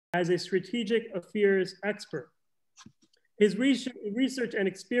as a strategic affairs expert. His research and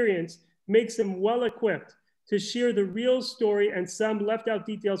experience makes him well equipped to share the real story and some left out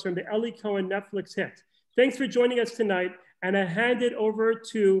details from the Eli Cohen Netflix hit. Thanks for joining us tonight. And I hand it over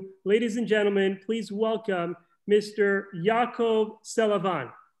to, ladies and gentlemen, please welcome Mr. Yaakov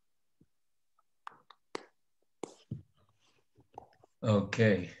Selavan.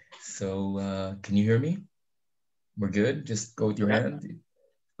 Okay, so can you hear me? We're good? Just go with your hand.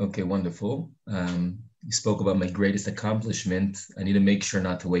 Okay, wonderful. You spoke about my greatest accomplishment. I need to make sure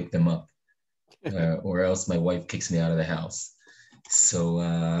not to wake them up or else my wife kicks me out of the house.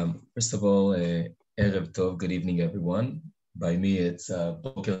 So first of all, Erev Tov, good evening, everyone. By me, it's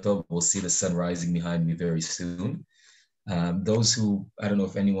Boker Tov. We'll see the sun rising behind me very soon. Those who, I don't know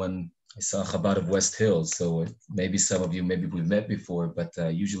if anyone, I saw Chabad of West Hills, so maybe some of you, maybe we've met before, but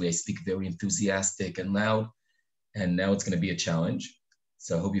usually I speak very enthusiastic and loud, and now it's going to be a challenge.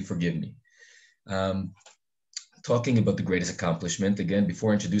 So I hope you forgive me. Talking about the greatest accomplishment, again,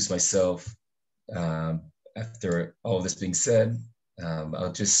 before I introduce myself, after all of this being said,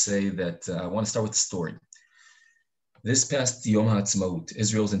 I'll just say that I want to start with the story. This past Yom HaAtzmaut,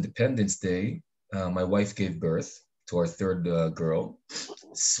 Israel's Independence Day, my wife gave birth to our third girl.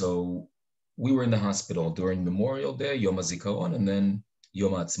 So we were in the hospital during Memorial Day, Yom HaZikaron, and then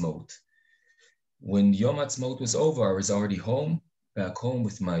Yom HaAtzmaut. When Yom HaAtzmaut was over, I was already back home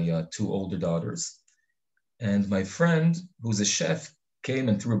with my two older daughters. And my friend, who's a chef, came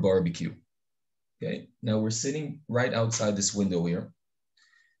and threw a barbecue. Okay, now we're sitting right outside this window here.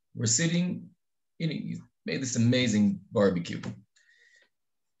 We're sitting, he made this amazing barbecue.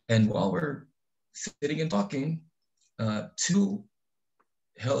 And while we're sitting and talking, two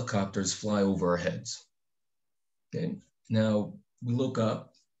helicopters fly over our heads. Okay, now we look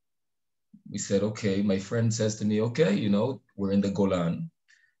up. We said, okay, my friend says to me, okay, we're in the Golan.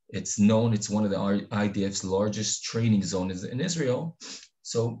 It's known, it's one of the IDF's largest training zones in Israel.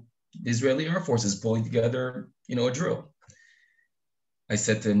 So the Israeli Air Force is pulling together, a drill. I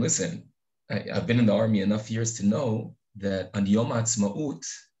said to him, listen, I've been in the army enough years to know that on Yom HaAtzmaut,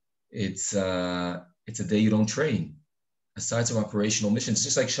 it's a day you don't train. Aside from operational missions,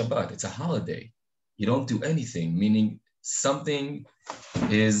 just like Shabbat, it's a holiday. You don't do anything, meaning something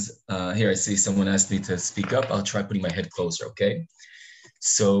is, here I see someone asked me to speak up. I'll try putting my head closer, okay?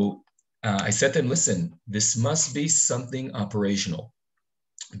 So I said to him, listen, this must be something operational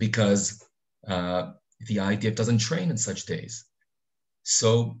because the IDF doesn't train in such days.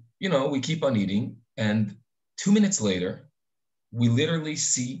 So, we keep on eating. And 2 minutes later, we literally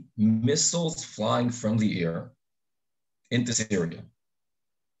see missiles flying from the air into Syria.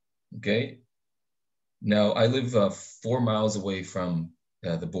 Okay. Now, I live 4 miles away from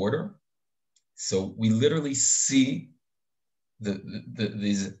the border. So we literally see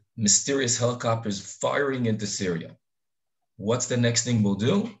these mysterious helicopters firing into Syria. What's the next thing we'll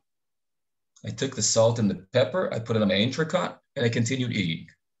do? I took the salt and the pepper, I put it on my entrecôte, and I continued eating.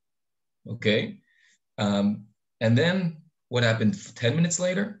 Okay. And then what happened 10 minutes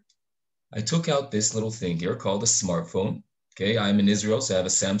later? I took out this little thing here called a smartphone. Okay. I'm in Israel, so I have a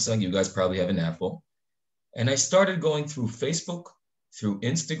Samsung. You guys probably have an Apple. And I started going through Facebook, through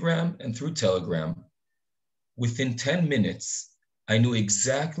Instagram, and through Telegram. Within 10 minutes, I knew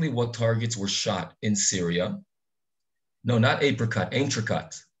exactly what targets were shot in Syria. No, not apricot,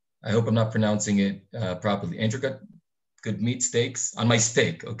 entrecôte. I hope I'm not pronouncing it properly. Entrecôte, good meat steaks on my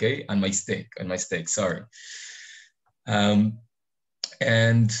steak, okay? On my steak, sorry.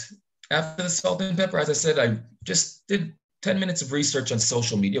 And after the salt and pepper, as I said, I just did 10 minutes of research on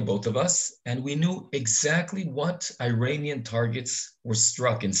social media, both of us, and we knew exactly what Iranian targets were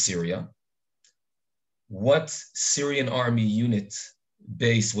struck in Syria, what Syrian army unit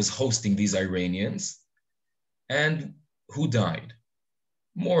base was hosting these Iranians, and who died,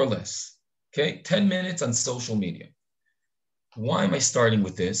 more or less. Okay, 10 minutes on social media. Why am I starting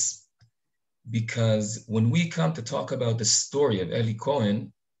with this? Because when we come to talk about the story of Eli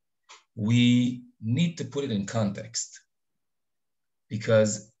Cohen, we need to put it in context.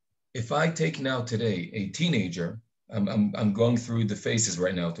 Because if I take now today a teenager, I'm going through the faces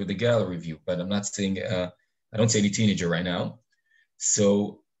right now, through the gallery view, but I'm not saying, I don't see any teenager right now.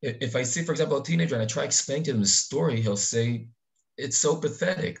 So if I see, for example, a teenager and I try explaining to him the story, he'll say, it's so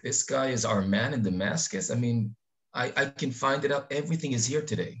pathetic. This guy is our man in Damascus. I mean, I can find it out. Everything is here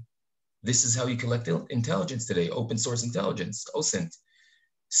today. This is how you collect intelligence today, open source intelligence, OSINT.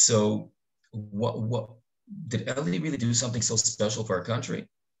 So what did Eli really do something so special for our country?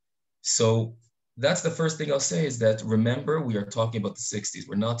 So that's the first thing I'll say is that, remember, we are talking about the 60s.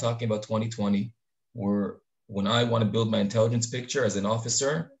 We're not talking about 2020. When I want to build my intelligence picture as an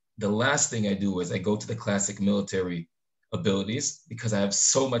officer, the last thing I do is I go to the classic military abilities because I have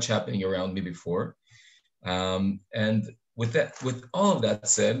so much happening around me before. And with all of that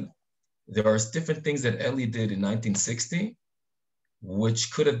said, there are different things that Eli did in 1960,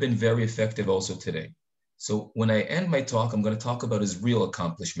 which could have been very effective also today. So when I end my talk, I'm going to talk about his real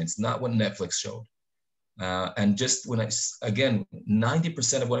accomplishments, not what Netflix showed. And just again,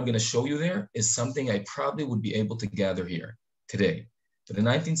 90% of what I'm going to show you there is something I probably would be able to gather here today. But in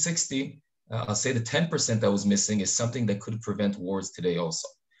 1960, I'll say the 10% that was missing is something that could prevent wars today also.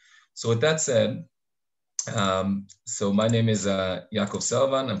 So with that said, so my name is Yaakov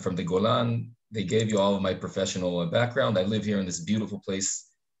Selavan. I'm from the Golan. They gave you all of my professional background. I live here in this beautiful place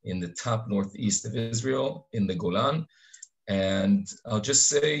in the top northeast of Israel in the Golan. And I'll just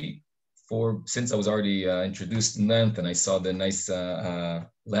say, since I was already introduced in length and I saw the nice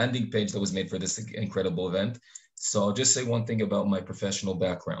landing page that was made for this incredible event. So I'll just say one thing about my professional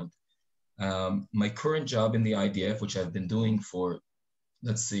background. My current job in the IDF, which I've been doing for,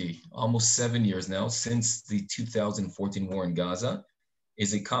 let's see, almost 7 years now, since the 2014 war in Gaza,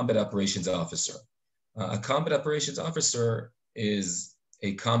 is a combat operations officer. A combat operations officer is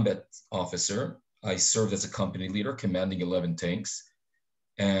a combat officer. I served as a company leader, commanding 11 tanks.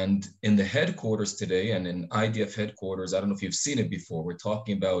 And in the headquarters today, and in IDF headquarters, I don't know if you've seen it before, we're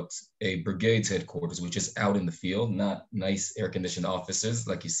talking about a brigade's headquarters, which is out in the field, not nice air-conditioned offices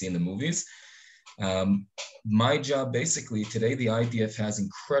like you see in the movies. My job basically today, the IDF has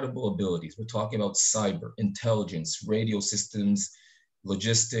incredible abilities. We're talking about cyber, intelligence, radio systems,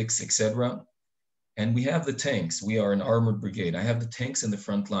 logistics, etc. And we have the tanks. We are an armored brigade. I have the tanks in the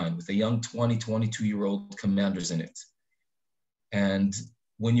front line with the young 22-year-old commanders in it. And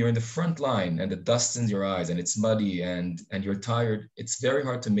when you're in the front line and the dust's in your eyes and it's muddy and you're tired, it's very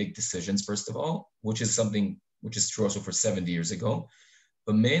hard to make decisions, first of all, which is something which is true also for 70 years ago.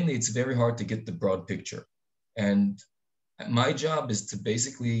 But mainly it's very hard to get the broad picture. And my job is to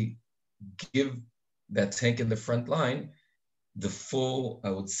basically give that tank in the front line the full,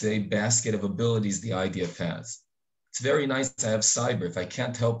 I would say, basket of abilities the IDF has. It's very nice to have cyber. If I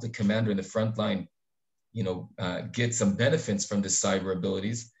can't help the commander in the front line, get some benefits from the cyber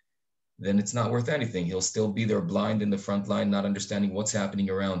abilities, then it's not worth anything. He'll still be there blind in the front line, not understanding what's happening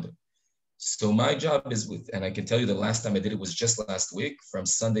around him. So my job is and I can tell you the last time I did it was just last week, from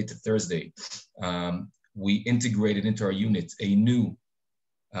Sunday to Thursday. We integrated into our unit a new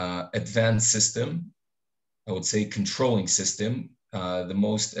advanced system, I would say controlling system, the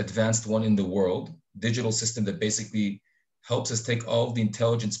most advanced one in the world, digital system that basically helps us take all of the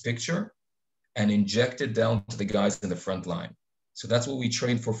intelligence picture and inject it down to the guys in the front line. So that's what we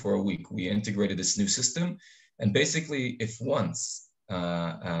trained for a week. We integrated this new system. And basically, if once,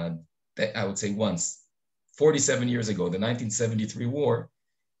 I would say once, 47 years ago, the 1973 war,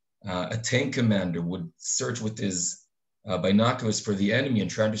 a tank commander would search with his binoculars for the enemy and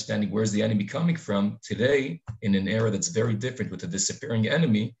try understanding where's the enemy coming from. Today, in an era that's very different with a disappearing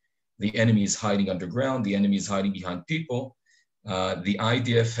enemy, the enemy is hiding underground, the enemy is hiding behind people. The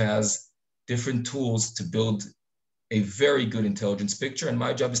IDF has different tools to build a very good intelligence picture. And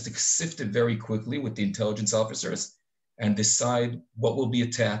my job is to sift it very quickly with the intelligence officers and decide what will be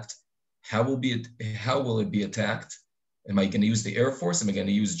attacked, how will it be attacked? Am I going to use the Air Force? Am I going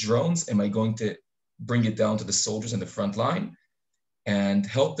to use drones? Am I going to bring it down to the soldiers in the front line and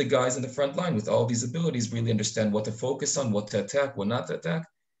help the guys in the front line with all these abilities really understand what to focus on, what to attack, what not to attack,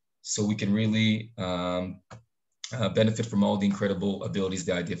 so we can really benefit from all the incredible abilities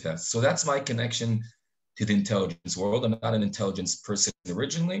the IDF has. So that's my connection to the intelligence world. I'm not an intelligence person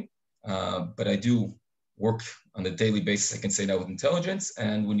originally, but I do work on a daily basis, I can say now, with intelligence.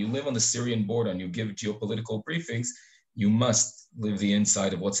 And when you live on the Syrian border and you give geopolitical briefings, you must live the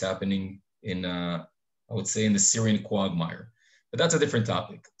inside of what's happening in, I would say, in the Syrian quagmire. But that's a different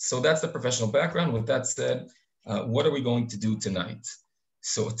topic. So that's the professional background. With that said, what are we going to do tonight?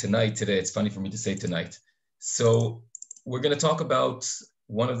 So today, it's funny for me to say tonight. So we're going to talk about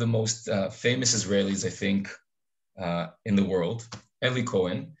one of the most famous Israelis, I think, in the world, Eli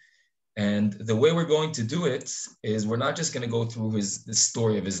Cohen. And the way we're going to do it is we're not just going to go through the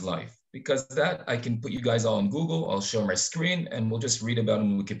story of his life, because that I can put you guys all on Google. I'll show my screen and we'll just read about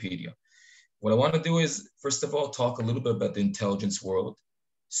him in Wikipedia. What I want to do is, first of all, talk a little bit about the intelligence world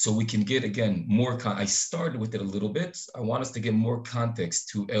so we can get, again, more, I started with it a little bit. I want us to get more context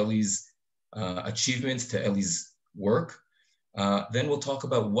to Eli's achievements, to Eli's work. Then we'll talk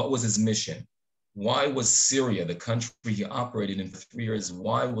about what was his mission. Why was Syria, the country he operated in for 3 years,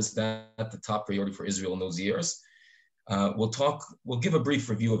 why was that the top priority for Israel in those years? We'll give a brief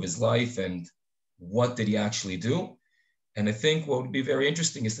review of his life and what did he actually do. And I think what would be very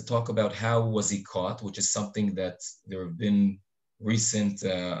interesting is to talk about how was he caught, which is something that there have been recent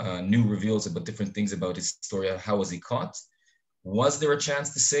new reveals about different things about his story. How was he caught? Was there a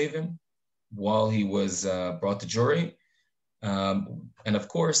chance to save him while he was brought to jury? And of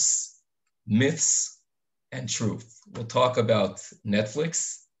course, myths and truth. We'll talk about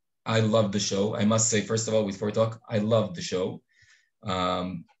Netflix. I love the show. I must say, first of all, before we talk, I love the show.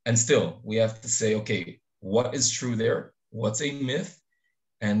 And still, we have to say, okay, what is true there? What's a myth?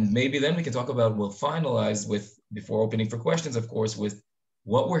 And maybe then we can talk about, we'll finalize with, before opening for questions, of course, with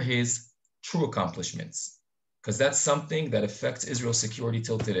what were his true accomplishments? Because that's something that affects Israel's security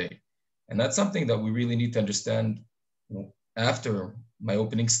till today. And that's something that we really need to understand after my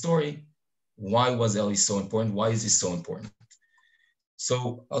opening story. Why was Eli so important? Why is he so important?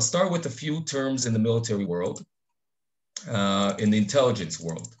 So I'll start with a few terms in the military world, in the intelligence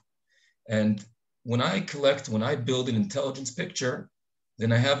world. And when I build an intelligence picture,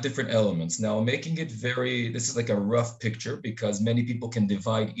 then I have different elements. Now I'm making it this is like a rough picture because many people can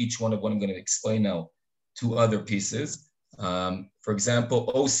divide each one of what I'm going to explain now to other pieces. For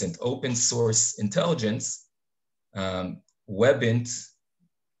example, OSINT, open source intelligence, WebInt,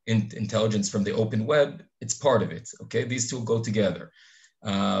 intelligence from the open web, it's part of it, okay? These two go together.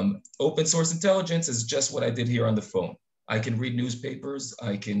 Open source intelligence is just what I did here on the phone. I can read newspapers,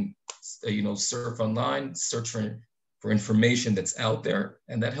 I can surf online, search for information that's out there,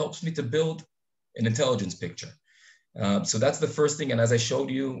 and that helps me to build an intelligence picture. So that's the first thing, and as I showed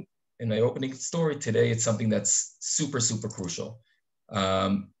you in my opening story today, it's something that's super, super crucial.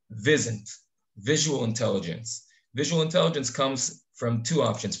 VISINT, visual intelligence. Visual intelligence comes from two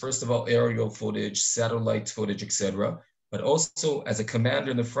options. First of all, aerial footage, satellite footage, etc. But also as a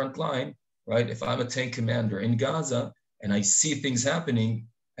commander in the front line, right? If I'm a tank commander in Gaza and I see things happening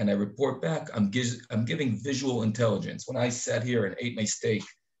and I report back, I'm giving visual intelligence. When I sat here and ate my steak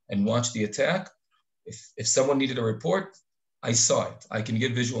and watched the attack, if someone needed a report, I saw it. I can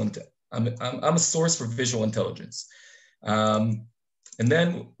give visual intelligence. I'm a source for visual intelligence. And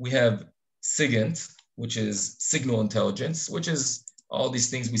then we have SIGINT, which is signal intelligence, which is all these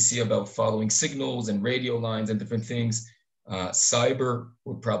things we see about following signals and radio lines and different things. Cyber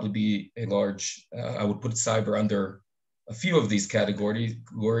would probably be a large, I would put cyber under a few of these categories,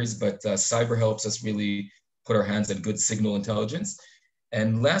 but cyber helps us really put our hands on good signal intelligence.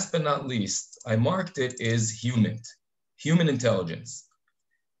 And last but not least, I marked it as human intelligence.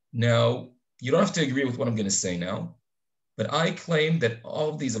 Now, you don't have to agree with what I'm going to say now, but I claim that all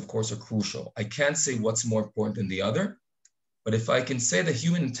of these, of course, are crucial. I can't say what's more important than the other, but if I can say that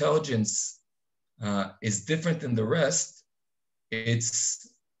human intelligence is different than the rest, it's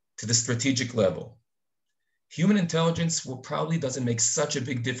to the strategic level. Human intelligence probably doesn't make such a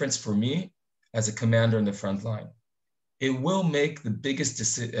big difference for me as a commander in the front line. It will make the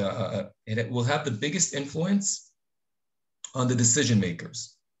biggest, it will have the biggest influence on the decision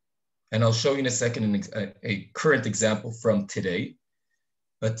makers. And I'll show you in a second a current example from today.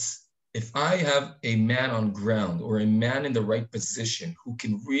 But if I have a man on ground or a man in the right position who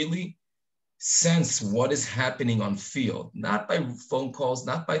can really sense what is happening on field, not by phone calls,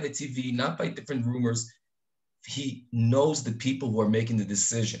 not by the TV, not by different rumors, he knows the people who are making the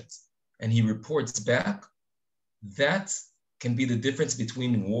decisions and he reports back, that can be the difference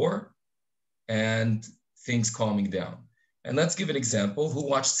between war and things calming down. And let's give an example. Who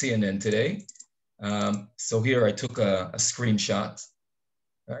watched CNN today? So here I took a screenshot,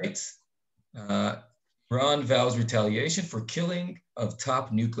 right? Iran vows retaliation for killing of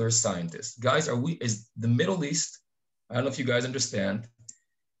top nuclear scientists. Guys, is the Middle East, I don't know if you guys understand,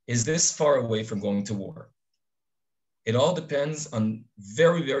 is this far away from going to war? It all depends on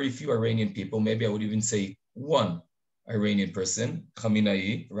very, very few Iranian people. Maybe I would even say one Iranian person,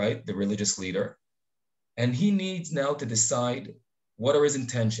 Khamenei, right? The religious leader. And he needs now to decide what are his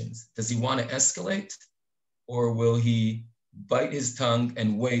intentions. Does he want to escalate or will he bite his tongue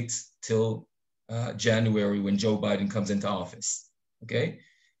and wait till January when Joe Biden comes into office, okay?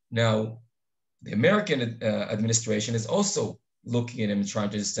 Now, the American administration is also looking at him and trying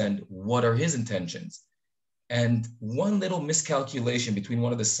to understand what are his intentions. And one little miscalculation between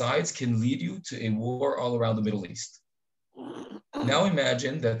one of the sides can lead you to a war all around the Middle East. Now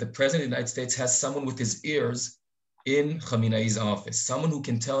imagine that the president of the United States has someone with his ears in Khamenei's office, someone who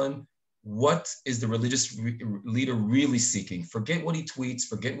can tell him what is the religious leader really seeking. Forget what he tweets,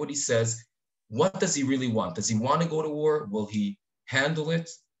 forget what he says. What does he really want? Does he want to go to war? Will he handle it,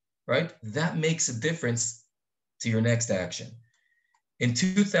 right? That makes a difference to your next action. In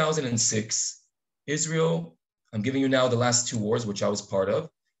 2006, Israel, I'm giving you now the last two wars, which I was part of.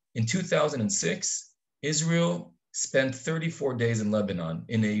 In 2006, Israel spent 34 days in Lebanon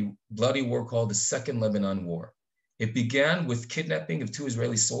in a bloody war called the Second Lebanon War. It began with kidnapping of 2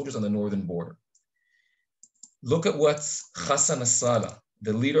 Israeli soldiers on the northern border. Look at what Hassan Nasrallah,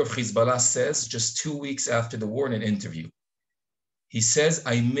 the leader of Hezbollah, says just 2 weeks after the war in an interview. He says,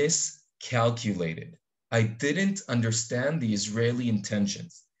 I miscalculated. I didn't understand the Israeli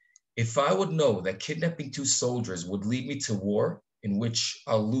intentions. If I would know that kidnapping 2 soldiers would lead me to war in which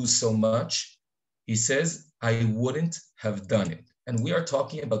I'll lose so much, he says, I wouldn't have done it. And we are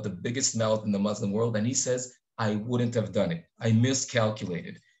talking about the biggest mouth in the Muslim world. And he says, I wouldn't have done it. I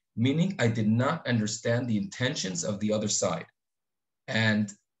miscalculated, meaning I did not understand the intentions of the other side.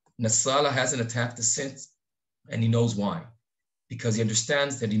 And Nasrallah hasn't attacked us since, and he knows why. Because he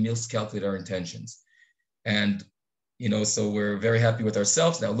understands that he miscalculated our intentions. And, so we're very happy with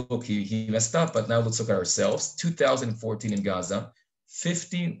ourselves. Now, look, he messed up, but now let's look at ourselves. 2014 in Gaza,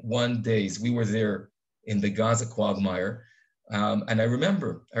 51 days. We were there in the Gaza quagmire. And I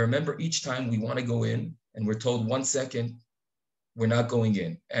remember each time we want to go in and we're told 1 second, we're not going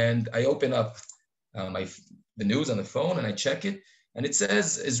in. And I open up the news on the phone and I check it. And it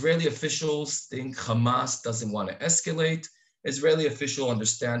says Israeli officials think Hamas doesn't want to escalate. Israeli officials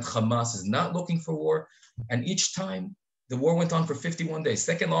understand Hamas is not looking for war. And each time the war went on for 51 days,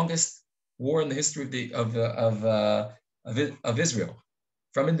 second longest war in the history of Israel.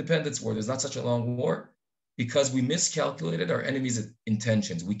 From independence war, there's not such a long war because we miscalculated our enemies'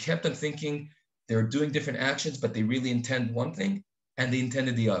 intentions. We kept on thinking they're doing different actions, but they really intend one thing and they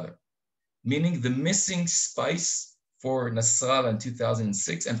intended the other. Meaning the missing spice for Nasrallah in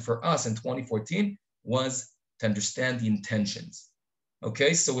 2006 and for us in 2014 was to understand the intentions.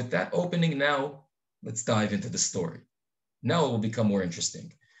 Okay, so with that opening now, let's dive into the story. Now it will become more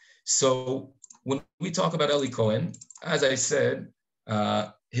interesting. So when we talk about Eli Cohen, as I said,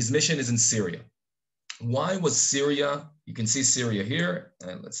 his mission is in Syria. Why was Syria? You can see Syria here.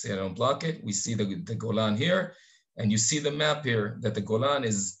 Let's see, I don't block it. We see the Golan here. And you see the map here that the Golan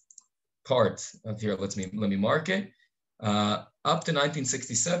is part of here. Let me mark it. Up to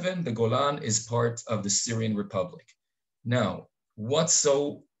 1967, the Golan is part of the Syrian Republic. Now, what's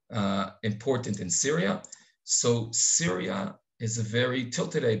so important in Syria? So Syria is a till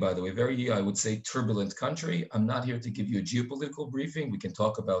today, by the way, very, I would say, turbulent country. I'm not here to give you a geopolitical briefing. We can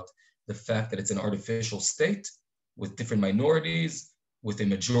talk about the fact that it's an artificial state with different minorities, with a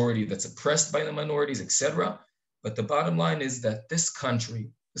majority that's oppressed by the minorities, etc. But the bottom line is that this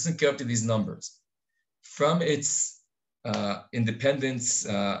country, listen carefully to these numbers, from its independence,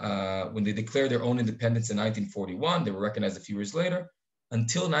 when they declared their own independence in 1941, they were recognized a few years later,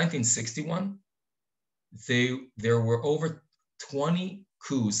 until 1961, there were over 20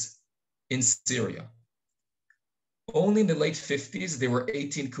 coups in Syria. Only in the late 50s, there were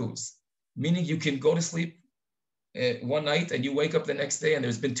 18 coups, meaning you can go to sleep one night and you wake up the next day and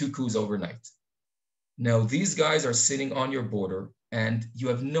there's been 2 coups overnight. Now, these guys are sitting on your border and you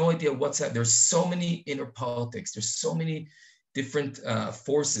have no idea what's happening. There's so many inner politics. There's so many different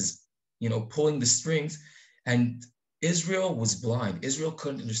forces, pulling the strings. And Israel was blind. Israel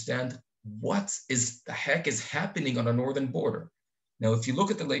couldn't understand what the heck is happening on our northern border. Now, if you look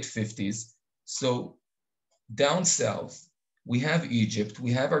at the late 50s, so down south, we have Egypt,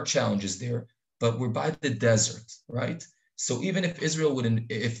 we have our challenges there, but we're by the desert, right? So even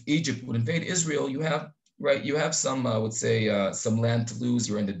if Egypt would invade Israel, you have some, I would say, some land to lose.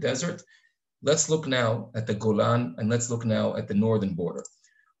 You're in the desert. Let's look now at the Golan and let's look now at the northern border.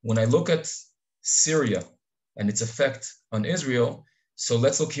 When I look at Syria and its effect on Israel, so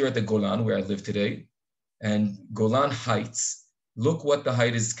let's look here at the Golan where I live today, and Golan Heights. Look what the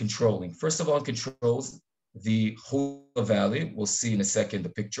height is controlling. First of all, it controls the whole valley. We'll see in a second the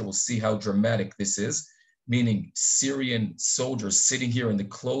picture. We'll see how dramatic this is, meaning Syrian soldiers sitting here in the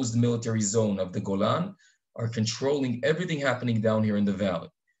closed military zone of the Golan are controlling everything happening down here in the valley.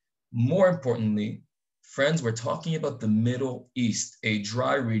 More importantly, friends, we're talking about the Middle East, a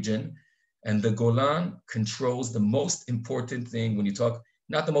dry region, and the Golan controls the most important thing when you talk,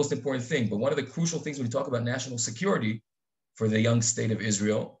 not the most important thing, but one of the crucial things when you talk about national security for the young state of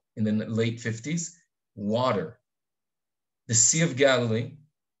Israel in the late 50s, water. The Sea of Galilee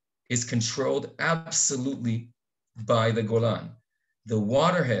is controlled absolutely by the Golan. The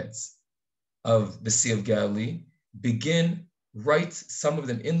waterheads of the Sea of Galilee begin some of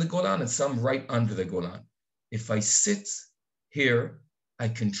them in the Golan and some right under the Golan. If I sit here, I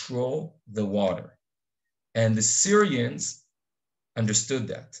control the water. And the Syrians understood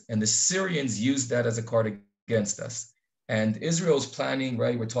that. And the Syrians used that as a card against us. And Israel's planning,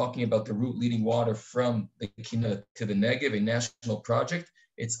 right? We're talking about the route leading water from the Kina to the Negev, a national project.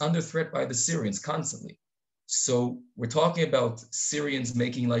 It's under threat by the Syrians constantly. So we're talking about Syrians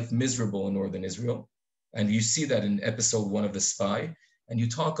making life miserable in northern Israel. And you see that in episode 1 of The Spy. And you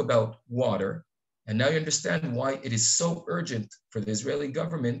talk about water. And now you understand why it is so urgent for the Israeli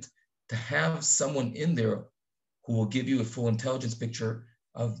government to have someone in there who will give you a full intelligence picture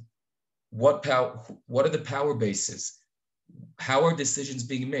of what are the power bases, how are decisions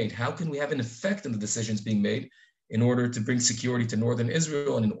being made, how can we have an effect on the decisions being made in order to bring security to northern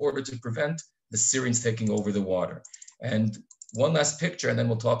Israel and in order to prevent the Syrians taking over the water. And one last picture, and then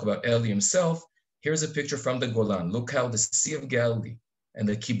we'll talk about Eli himself. Here's a picture from the Golan. Look how the Sea of Galilee and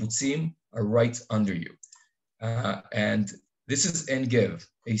the kibbutzim are right under you. And this is En Gev,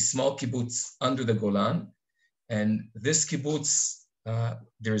 a small kibbutz under the Golan. And this kibbutz,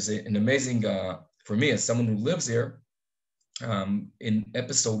 there's an amazing, for me as someone who lives here, in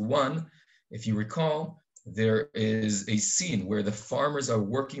episode 1, if you recall, there is a scene where the farmers are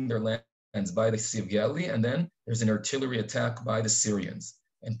working their lands by the Sea of Galilee, and then there's an artillery attack by the Syrians,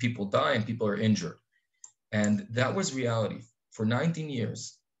 and people die and people are injured. And that was reality for 19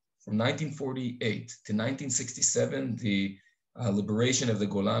 years, from 1948 to 1967, the liberation of the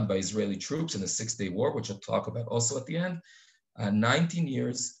Golan by Israeli troops in the Six-Day War, which I'll talk about also at the end. 19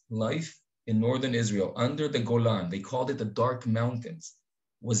 years, life in northern Israel under the Golan, they called it the Dark Mountains,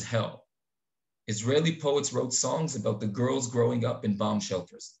 was hell. Israeli poets wrote songs about the girls growing up in bomb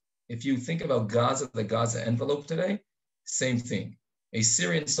shelters. If you think about Gaza, the Gaza envelope today, same thing. A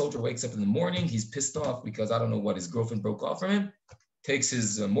Syrian soldier wakes up in the morning, he's pissed off because I don't know what, his girlfriend broke off from him, takes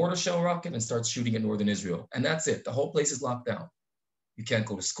his mortar shell rocket and starts shooting at northern Israel. And that's it, the whole place is locked down. You can't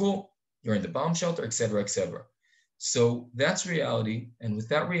go to school, you're in the bomb shelter, et cetera, et cetera. So that's reality. And with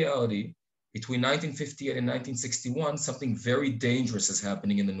that reality, between 1958 and 1961, something very dangerous is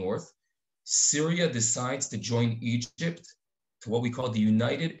happening in the north. Syria decides to join Egypt to what we call the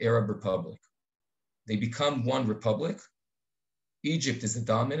United Arab Republic. They become one republic. Egypt is the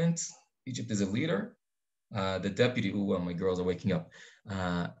dominant. Egypt is a leader. The deputy, well, my girls are waking up.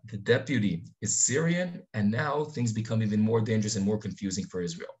 The deputy is Syrian, and now things become even more dangerous and more confusing for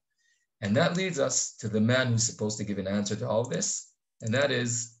Israel. And that leads us to the man who's supposed to give an answer to all of this, and that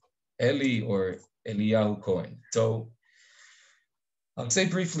is Eli or Eliyahu Cohen. So I'll say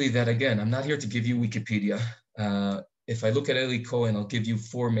briefly that, again, I'm not here to give you Wikipedia. If I look at Eli Cohen, I'll give you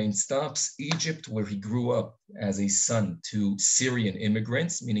 4 main stops. Egypt, where he grew up as a son to Syrian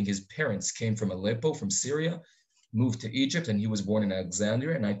immigrants, meaning his parents came from Aleppo, from Syria, moved to Egypt, and he was born in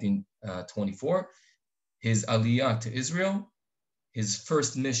Alexandria in 1924. His aliyah to Israel, his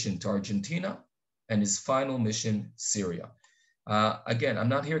first mission to Argentina, and his final mission, Syria. Again, I'm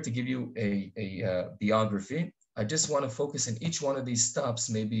not here to give you a biography. I just want to focus in each one of these stops,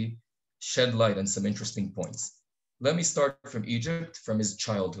 maybe shed light on some interesting points. Let me start from Egypt, from his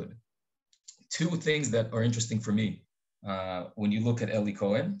childhood. 2 things that are interesting for me when you look at Eli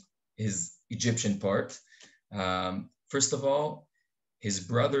Cohen, his Egyptian part. First of all, his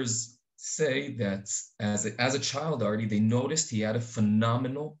brothers say that as a child already, they noticed he had a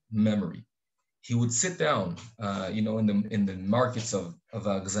phenomenal memory. He would sit down, in the markets of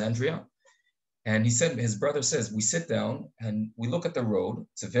Alexandria, and he said, his brother says, we sit down and we look at the road.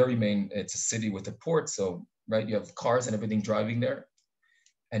 It's a city with a port, so right, you have cars and everything driving there.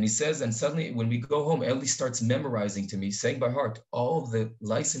 And he says, and suddenly when we go home, Eli starts memorizing to me, saying by heart, all of the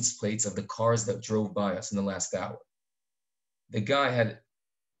license plates of the cars that drove by us in the last hour. The guy had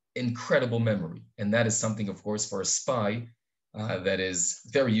incredible memory. And that is something, of course, for a spy that is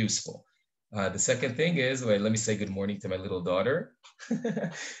very useful. The second thing is, let me say good morning to my little daughter.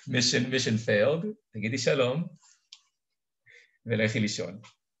 mission failed. תגידי שלום. ולכי לישון.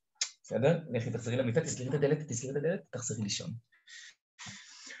 בסדר? לכי תחזרי למיטה, תסגרי את הדלת, תחזרי לישון.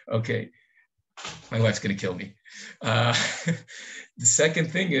 Okay. My wife's going to kill me. The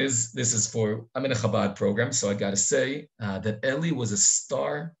second thing is, I'm in a Chabad program, so I got to say that Eli was a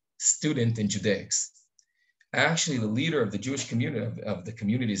star student in Judaics. Actually, the leader of the Jewish community, of the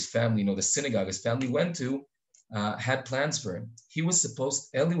community, his family, the synagogue his family went to, had plans for him.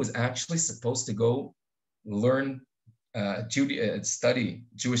 Eli was actually supposed to go learn study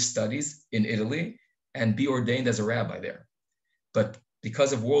Jewish studies in Italy and be ordained as a rabbi there. But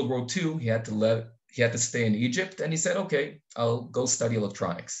because of World War II, he had to stay in Egypt, and he said, okay, I'll go study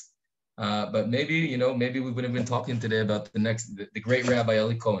electronics. But maybe we would have been talking today about the great Rabbi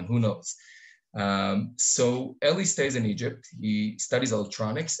Eli Cohen, who knows? So Eli stays in Egypt, he studies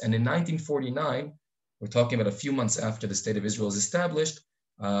electronics, and in 1949, we're talking about a few months after the state of Israel is established,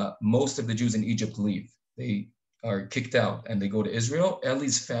 most of the Jews in Egypt leave. They are kicked out and they go to Israel.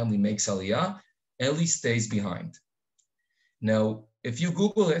 Eli's family makes Aliyah. Eli stays behind. Now, if you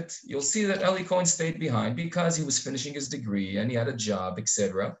Google it, you'll see that Eli Cohen stayed behind because he was finishing his degree and he had a job,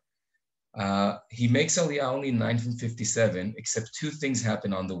 etc. He makes Aliyah only in 1957, except two things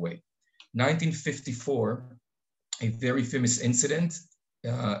happen on the way. 1954, a very famous incident,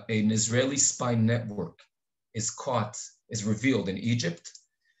 an Israeli spy network is revealed in Egypt.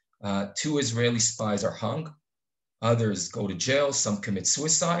 Two Israeli spies are hung. Others go to jail. Some commit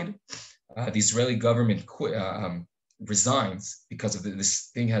suicide. The Israeli government resigns because of this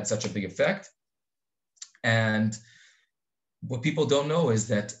thing had such a big effect. And what people don't know is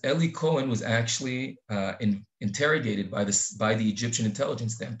that Eli Cohen was actually interrogated by the Egyptian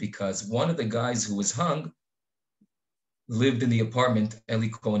intelligence then, because one of the guys who was hung lived in the apartment Eli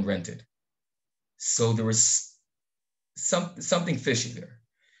Cohen rented. So there was something fishy there.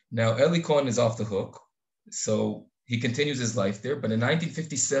 Now Eli Cohen is off the hook, so he continues his life there. But in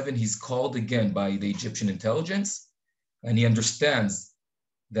 1957, he's called again by the Egyptian intelligence, and he understands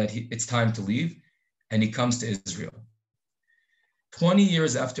that it's time to leave, and he comes to Israel. 20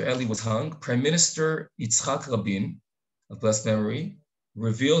 years after Eli was hung, Prime Minister Yitzhak Rabin, of blessed memory,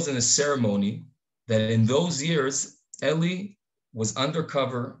 reveals in a ceremony that in those years, Eli was an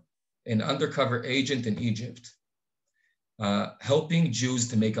undercover agent in Egypt, helping Jews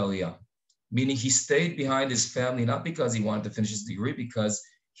to make Aliyah, meaning he stayed behind his family, not because he wanted to finish his degree, because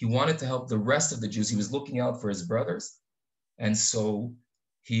he wanted to help the rest of the Jews. He was looking out for his brothers. And so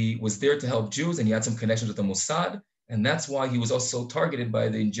he was there to help Jews, and he had some connections with the Mossad. And that's why he was also targeted by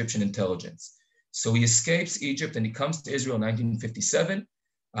the Egyptian intelligence. So he escapes Egypt and he comes to Israel in 1957,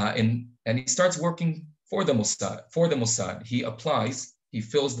 and he starts working for the Mossad. He applies, he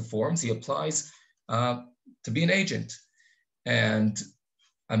fills the forms, he applies to be an agent. And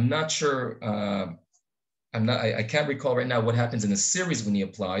I'm not sure, I can't recall right now what happens in the series when he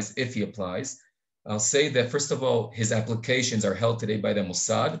applies, if he applies. I'll say that first of all, his applications are held today by the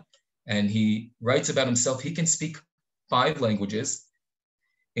Mossad, and he writes about himself. He can speak 5 languages,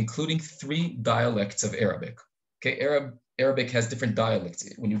 including 3 dialects of Arabic. Okay, Arabic has different dialects.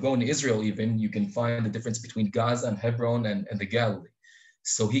 When you go into Israel even, you can find the difference between Gaza and Hebron and the Galilee.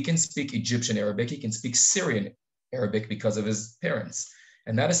 So he can speak Egyptian Arabic, he can speak Syrian Arabic because of his parents.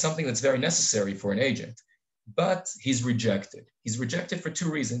 And that is something that's very necessary for an agent. But he's rejected. He's rejected for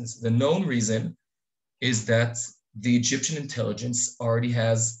 2 reasons. The known reason is that the Egyptian intelligence already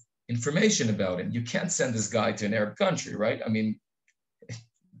has information about him. You can't send this guy to an Arab country, right? I mean,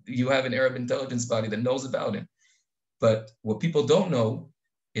 you have an Arab intelligence body that knows about him. But what people don't know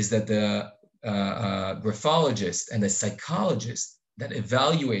is that the graphologist and the psychologist that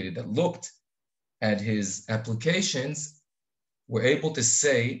evaluated, that looked at his applications, were able to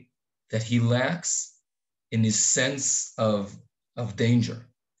say that he lacks in his sense of danger.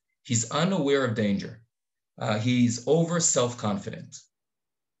 He's unaware of danger. He's over self-confident.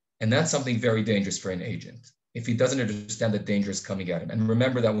 And that's something very dangerous for an agent, if he doesn't understand that danger is coming at him. And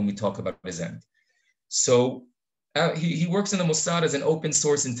remember that when we talk about his end. So he works in the Mossad as an open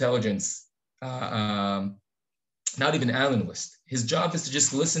source intelligence, not even analyst. His job is to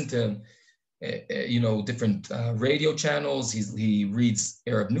just listen to, different radio channels. He reads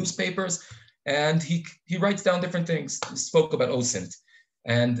Arab newspapers, and he writes down different things. He spoke about OSINT.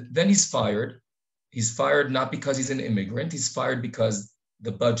 And then he's fired. He's fired not because he's an immigrant. He's fired because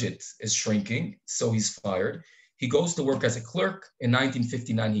the budget is shrinking, so he's fired. He goes to work as a clerk. In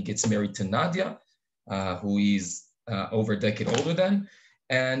 1959, he gets married to Nadia, who is over a decade older than.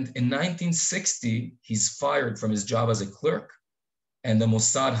 And in 1960, he's fired from his job as a clerk, and the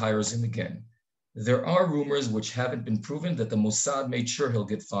Mossad hires him again. There are rumors which haven't been proven that the Mossad made sure he'll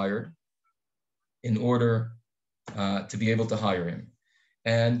get fired in order to be able to hire him.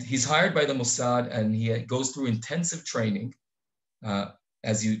 And he's hired by the Mossad, and he goes through intensive training.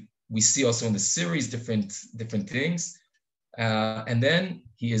 As we see also in the series, different things. And then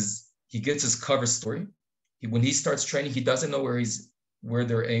he gets his cover story. When he starts training, he doesn't know where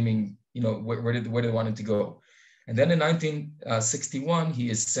they're aiming, where they want him to go. And then in 1961, he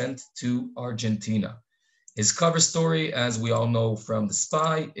is sent to Argentina. His cover story, as we all know from The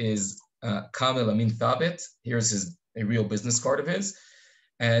Spy, is Kamel Amin Thabit. Here's a real business card of his.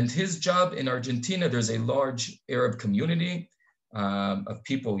 And his job in Argentina, there's a large Arab community of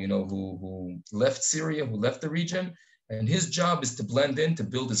people, who left Syria, who left the region. And his job is to blend in, to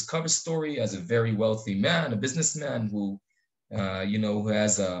build his cover story as a very wealthy man, a businessman who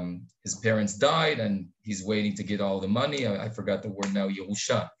has his parents died and he's waiting to get all the money. I forgot the word now,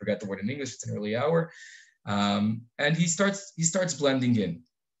 Yerusha. I forgot the word in English. It's an early hour. And he starts blending in.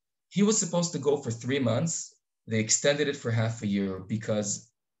 He was supposed to go for 3 months. They extended it for half a year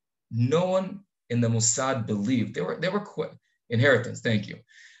because no one in the Mossad believed. Inheritance, thank you.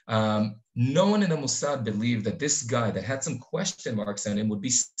 No one in the Mossad believed that this guy that had some question marks on him would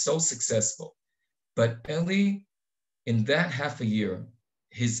be so successful. But Eli, in that half a year,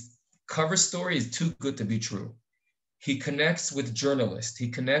 his cover story is too good to be true. He connects with journalists. He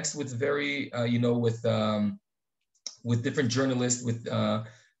connects with with different journalists, with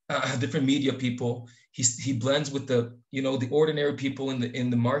different media people. He blends with the ordinary people in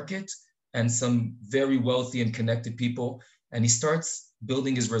the market and some very wealthy and connected people. And he starts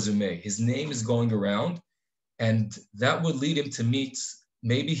building his resume. His name is going around, and that would lead him to meet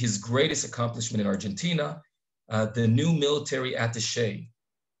maybe his greatest accomplishment in Argentina, the new military attaché.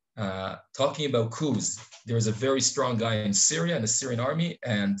 Talking about coups, there's a very strong guy in Syria, in the Syrian army,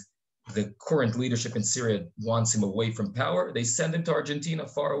 and the current leadership in Syria wants him away from power. They send him to Argentina,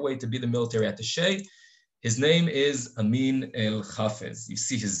 far away, to be the military attaché. His name is Amin El Hafez. You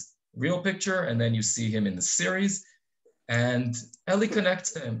see his real picture, and then you see him in the series. And Eli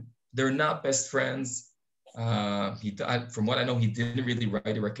connects them. They're not best friends. From what I know, he didn't really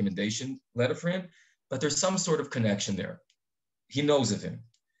write a recommendation letter for him, but there's some sort of connection there. He knows of him.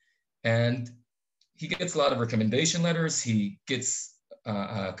 And he gets a lot of recommendation letters. He gets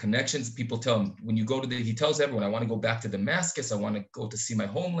connections. People tell him, when you go to he tells everyone, I want to go back to Damascus. I want to go to see my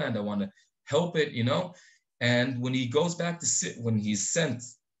homeland. I want to help it, And when he goes back when he's sent,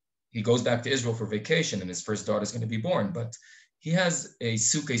 he goes back to Israel for vacation, and his first daughter is going to be born. But he has a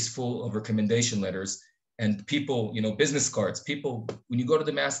suitcase full of recommendation letters and people, business cards. People, when you go to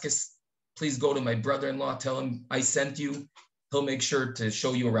Damascus, please go to my brother-in-law, tell him I sent you. He'll make sure to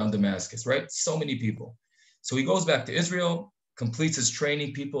show you around Damascus, right? So many people. So he goes back to Israel, completes his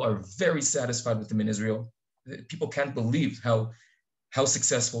training. People are very satisfied with him in Israel. People can't believe how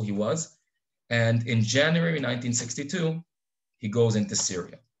successful he was. And in January 1962, he goes into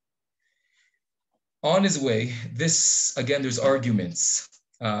Syria. On his way, again, there's arguments.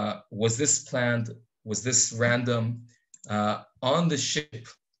 Was this planned? Was this random? On the ship,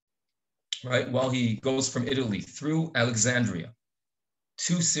 right, while he goes from Italy through Alexandria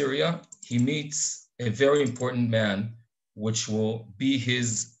to Syria, he meets a very important man, which will be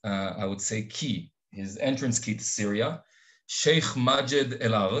his, I would say, key, his entrance key to Syria, Sheikh Majed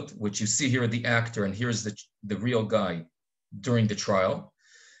El-Ard, which you see here, the actor, and here's the real guy during the trial.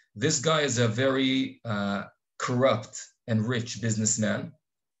 This guy is a very corrupt and rich businessman.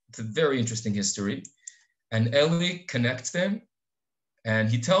 It's a very interesting history. And Eli connects them, and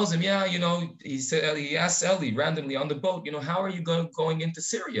he tells him, he asks Eli randomly on the boat, how are you going into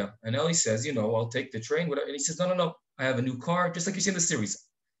Syria? And Eli says, I'll take the train, whatever. And he says, no, I have a new car, just like you see in the series.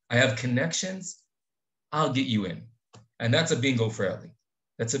 I have connections, I'll get you in. And that's a bingo for Eli.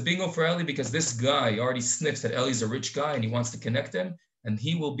 That's a bingo for Eli because this guy already sniffs that Eli's a rich guy and he wants to connect them. And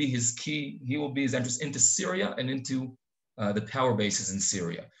he will be his key, he will be his entrance into Syria and into the power bases in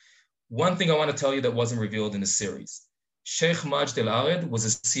Syria. One thing I want to tell you that wasn't revealed in the series. Sheikh Majd El-Ard was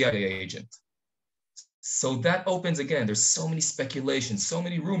a CIA agent. So that opens again, there's so many speculations, so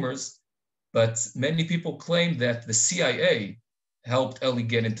many rumors, but many people claim that the CIA helped Eli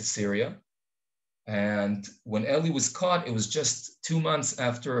get into Syria. And when Eli was caught, it was just 2 months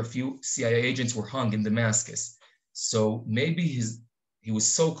after a few CIA agents were hung in Damascus. So maybe he was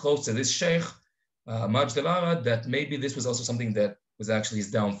so close to this Sheikh, Majd El-Ard, that maybe this was also something that was actually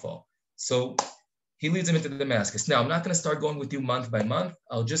his downfall. So he leads him into Damascus. Now, I'm not going to start going with you month by month.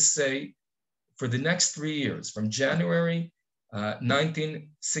 I'll just say for the next 3 years, from January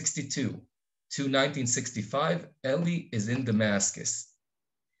 1962 to 1965, Eli is in Damascus.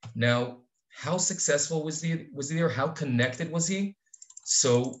 Now, how successful was he there? How connected was he?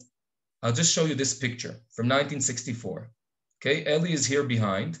 So I'll just show you this picture from 1964. Okay, Eli is here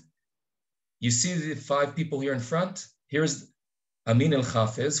behind. You see the 5 people here in front? Here's Amin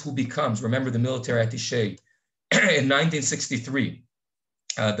El-Hafez, who becomes, remember, the military attaché in 1963,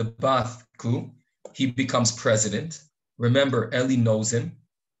 the Ba'ath coup. He becomes president. Remember, Eli knows him.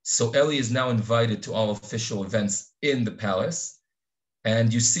 So Eli is now invited to all official events in the palace.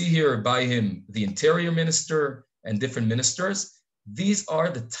 And you see here by him the interior minister and different ministers. These are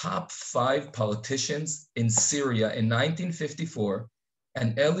the top 5 politicians in Syria in 1954.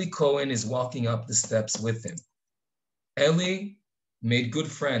 And Eli Cohen is walking up the steps with him. Eli made good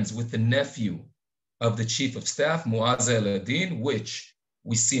friends with the nephew of the chief of staff, Mu'azza el-Din, which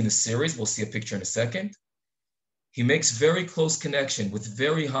we see in the series. We'll see a picture in a second. He makes very close connection with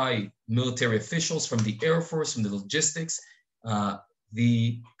very high military officials from the Air Force, from the logistics.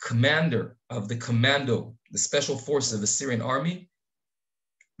 The commander of the commando, the special forces of the Syrian army,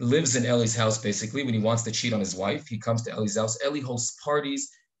 lives in Eli's house, basically. When he wants to cheat on his wife, he comes to Eli's house. Eli hosts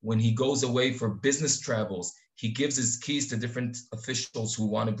parties. When he goes away for business travels, He gives his keys to different officials who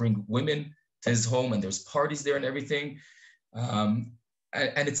want to bring women to his home, and there's parties there and everything.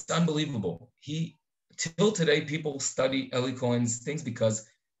 And it's unbelievable. Till today, people study Eli Cohen's things because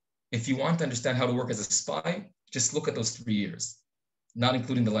if you want to understand how to work as a spy, just look at those 3 years, not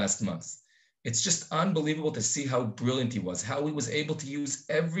including the last months. It's just unbelievable to see how brilliant he was, how he was able to use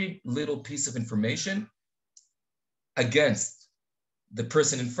every little piece of information against the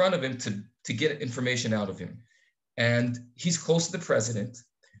person in front of him to get information out of him. And he's close to the president,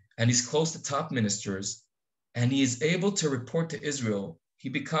 and he's close to top ministers, and he is able to report to Israel. He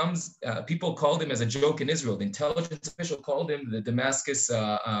becomes, people called him as a joke in Israel. The intelligence official called him the Damascus,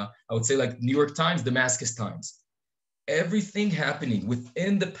 I would say like New York Times, Damascus Times. Everything happening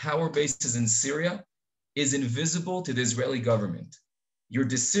within the power bases in Syria is invisible to the Israeli government. Your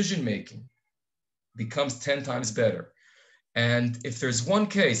decision-making becomes 10 times better. And if there's one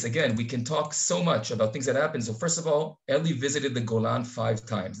case, again, we can talk so much about things that happen. So first of all, Eli visited the Golan 5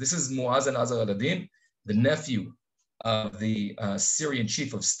 times. This is Muazzin Azar al-Din, the nephew of the Syrian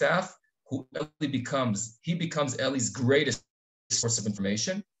chief of staff, who Eli becomes Eli's greatest source of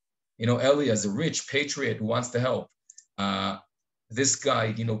information. You know, Eli, as a rich patriot who wants to help, this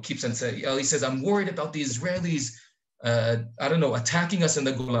guy, keeps on saying, Eli says, I'm worried about the Israelis, attacking us in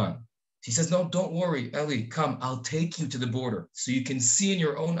the Golan. He says, no, don't worry, Eli, come, I'll take you to the border so you can see in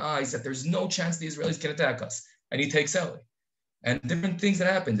your own eyes that there's no chance the Israelis can attack us. And he takes Eli. And different things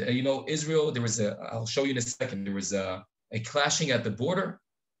that happened. Israel, I'll show you in a second, there was a clashing at the border.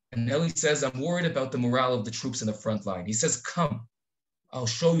 And Eli says, I'm worried about the morale of the troops in the front line. He says, come, I'll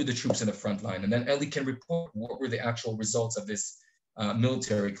show you the troops in the front line. And then Eli can report what were the actual results of this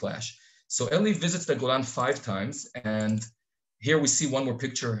military clash. So Eli visits the Golan 5 times. And here we see one more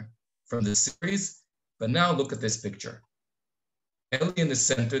picture from the series. But now look at this picture. Eli in the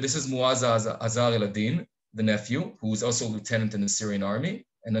center, this is Muazzin Azar al-Din, the nephew, who is also a lieutenant in the Syrian army,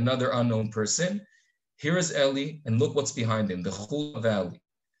 and another unknown person. Here is Eli, and look what's behind him, the Chula Valley.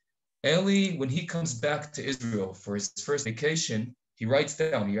 Eli, when he comes back to Israel for his first vacation, he writes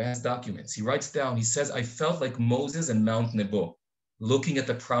down, he has documents, he writes down, he says, I felt like Moses and Mount Nebo, looking at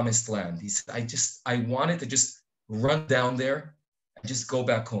the promised land. He said, I wanted to just run down there and just go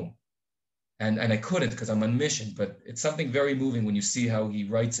back home. And I couldn't because I'm on mission, but it's something very moving when you see how he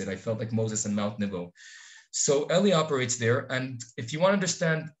writes it. I felt like Moses and Mount Nebo. So Eli operates there. And if you want to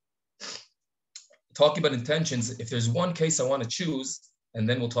understand, talking about intentions, if there's one case I want to choose, and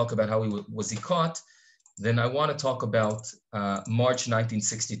then we'll talk about how was he caught, then I want to talk about March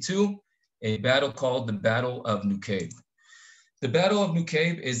 1962, a battle called the Battle of Nukaib. The Battle of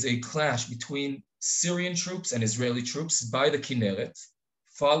Nukaib is a clash between Syrian troops and Israeli troops by the Kinneret.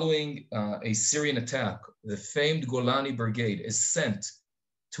 Following a Syrian attack, the famed Golani Brigade is sent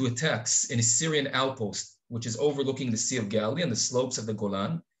to attack in a Syrian outpost, which is overlooking the Sea of Galilee and the slopes of the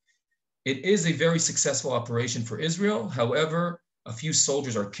Golan. It is a very successful operation for Israel. However, a few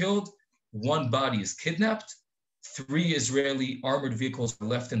soldiers are killed, one body is kidnapped, 3 Israeli armored vehicles are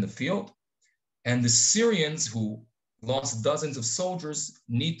left in the field, and the Syrians, who lost dozens of soldiers,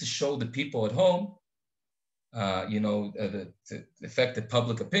 need to show the people at home to affect the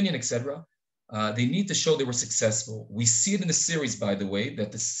public opinion, etc. They need to show they were successful. We see it in the series, by the way,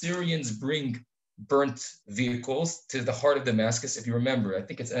 that the Syrians bring burnt vehicles to the heart of Damascus. If you remember, I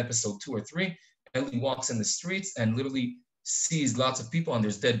think it's episode 2 or 3, Eli walks in the streets and literally sees lots of people and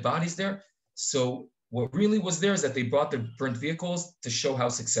there's dead bodies there. So what really was there is that they brought the burnt vehicles to show how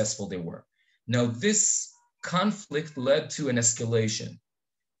successful they were. Now, this conflict led to an escalation.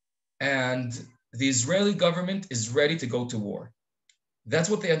 And the Israeli government is ready to go to war. That's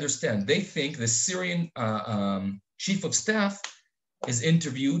what they understand. They think the Syrian chief of staff is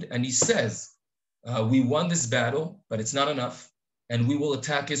interviewed and he says, we won this battle, but it's not enough, and we will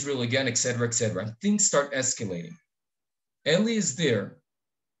attack Israel again, etc., etc. And things start escalating. Eli is there,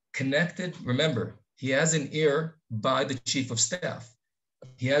 connected. Remember, he has an ear by the chief of staff.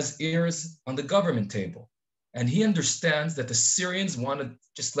 He has ears on the government table. And he understands that the Syrians want to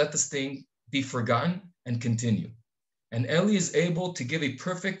just let this thing be forgotten and continue. And Eli is able to give a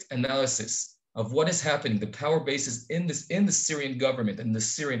perfect analysis of what is happening, the power bases in the Syrian government and the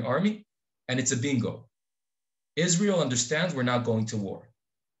Syrian army, and it's a bingo. Israel understands we're not going to war.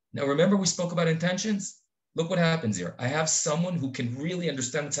 Now, remember we spoke about intentions? Look what happens here. I have someone who can really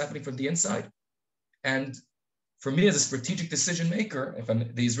understand what's happening from the inside. And for me as a strategic decision maker, if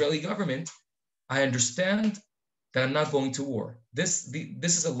I'm the Israeli government, I understand that I'm not going to war. This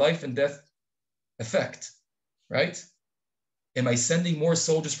is a life and death effect, right? Am I sending more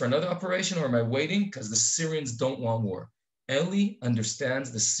soldiers for another operation, or am I waiting because the Syrians don't want war? Eli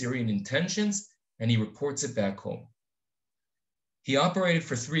understands the Syrian intentions, and he reports it back home. He operated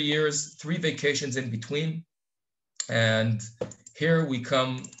for 3 years, 3 vacations in between. And here we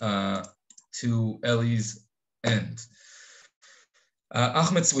come to Eli's end.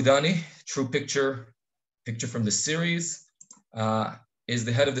 Ahmed Swidani, true picture from the series, is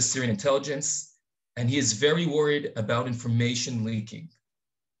the head of the Syrian intelligence, and he is very worried about information leaking.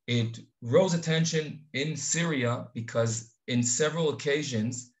 It rose attention in Syria because in several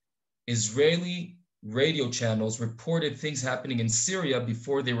occasions, Israeli radio channels reported things happening in Syria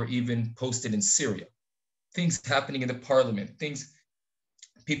before they were even posted in Syria. Things happening in the parliament,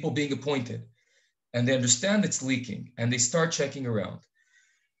 people being appointed, and they understand it's leaking, and they start checking around.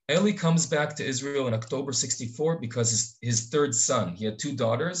 Eli comes back to Israel in October 64 because his third son, he had 2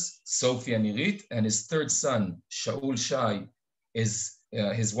 daughters, Sophie and Irit, and his third son, Shaul Shai,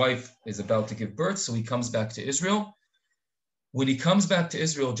 his wife is about to give birth, so he comes back to Israel. When he comes back to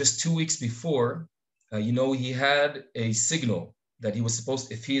Israel just 2 weeks before, he had a signal that he was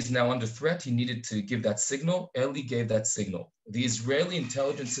supposed, if he is now under threat, he needed to give that signal. Eli gave that signal. The Israeli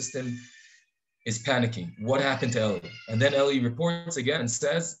intelligence system is panicking. What happened to Eli? And then Eli reports again and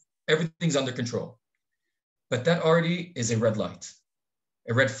says, everything's under control. But that already is a red light,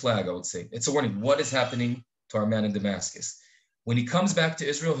 a red flag, I would say. It's a warning. What is happening to our man in Damascus? When he comes back to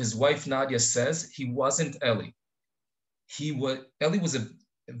Israel, his wife Nadia says he wasn't Eli. Eli was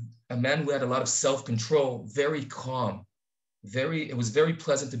a man who had a lot of self-control, very calm. It was very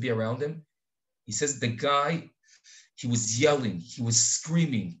pleasant to be around him. He says the guy, he was yelling, he was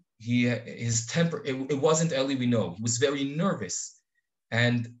screaming. His temper, it wasn't Eli we know. He was very nervous.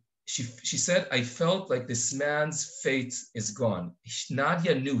 And she said, I felt like this man's fate is gone.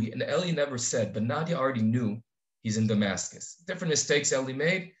 Nadia knew, and Eli never said, but Nadia already knew he's in Damascus. Different mistakes Eli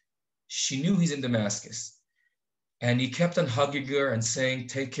made, she knew he's in Damascus. And he kept on hugging her and saying,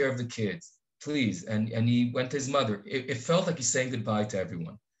 take care of the kids, please. And he went to his mother. It felt like he's saying goodbye to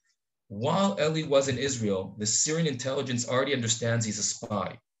everyone. While Eli was in Israel, the Syrian intelligence already understands he's a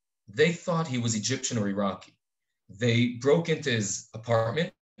spy. They thought he was Egyptian or Iraqi. They broke into his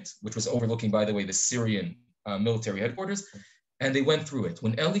apartment, which was overlooking, by the way, the Syrian military headquarters, and they went through it.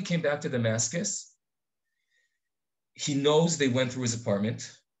 When Eli came back to Damascus, he knows they went through his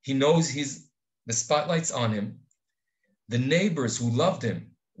apartment. He knows the spotlight's on him. The neighbors who loved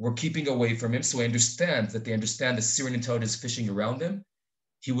him were keeping away from him, so he understands that they understand the Syrian intelligence fishing around him.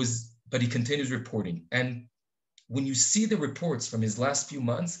 But he continues reporting. And when you see the reports from his last few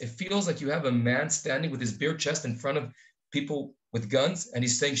months, it feels like you have a man standing with his bare chest in front of people with guns, and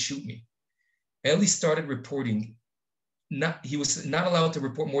he's saying, shoot me. Eli started reporting. He was not allowed to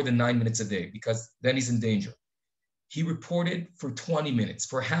report more than 9 minutes a day because then he's in danger. He reported for 20 minutes,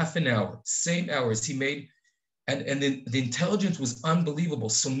 for half an hour, same hours he made. And the intelligence was unbelievable.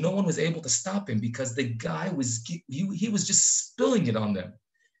 So no one was able to stop him because the guy he was just spilling it on them.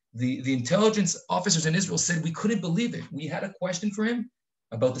 The intelligence officers in Israel said we couldn't believe it. We had a question for him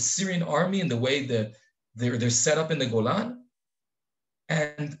about the Syrian army and the way that they're set up in the Golan.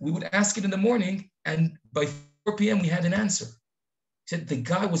 And we would ask it in the morning, and by 4 p.m. we had an answer. He said the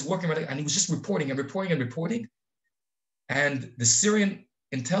guy was working right, and he was just reporting and reporting and reporting. And the Syrian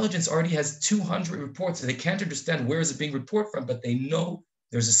intelligence already has 200 reports. They can't understand where is it being reported from, but they know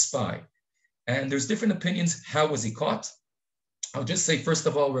there's a spy. And there's different opinions. How was he caught? I'll just say, first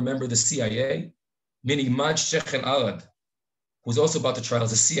of all, remember the CIA, meaning Maj Sheikh al-Arad, who was also about to trial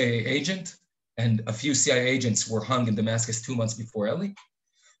as a CIA agent, and a few CIA agents were hung in Damascus 2 months before Eli.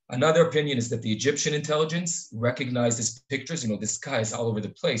 Another opinion is that the Egyptian intelligence recognized his pictures. This guy is all over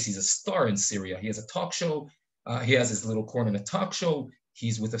the place. He's a star in Syria. He has a talk show. He has his little corner in a talk show.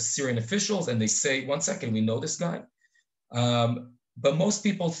 He's with the Syrian officials, and they say, 1 second, we know this guy. But most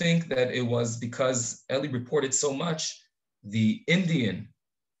people think that it was because Eli reported so much. The Indian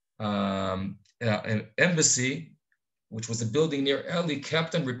embassy, which was a building near Eli,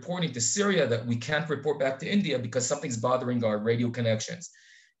 kept on reporting to Syria that we can't report back to India because something's bothering our radio connections.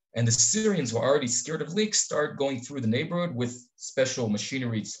 And the Syrians, who are already scared of leaks, start going through the neighborhood with special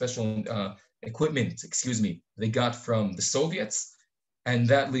machinery, special equipment, they got from the Soviets. And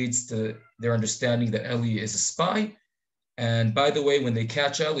that leads to their understanding that Eli is a spy. And by the way, when they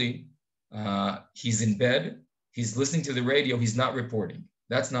catch Eli, he's in bed. He's listening to the radio. He's not reporting.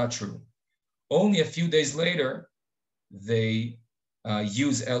 That's not true. Only a few days later, they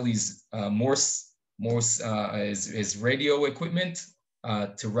use Eli's Morse his radio equipment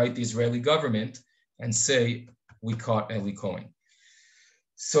to write the Israeli government and say, we caught Eli Cohen.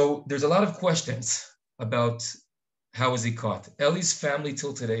 So there's a lot of questions about how was he caught. Eli's family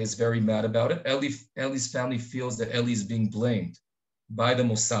till today is very mad about it. Eli's family feels that Eli is being blamed by the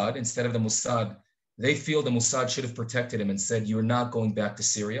Mossad instead of the Mossad They feel the Mossad should have protected him and said, you're not going back to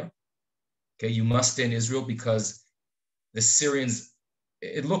Syria. Okay, you must stay in Israel because the Syrians,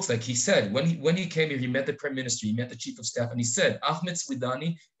 it looks like he said, when he came here, he met the prime minister, he met the chief of staff, and he said, Ahmed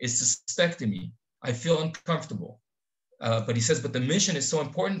Swidani is suspecting me. I feel uncomfortable. But he says, but the mission is so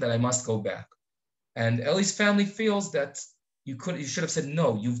important that I must go back. And Eli's family feels that you should have said,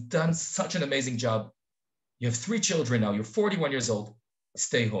 no, you've done such an amazing job. You have 3 children now, you're 41 years old,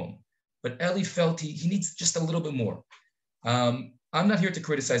 stay home. But Eli felt he needs just a little bit more. I'm not here to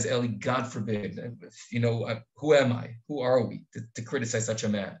criticize Eli, God forbid. Who am I? Who are we to criticize such a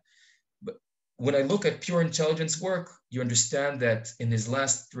man? But when I look at pure intelligence work, you understand that in his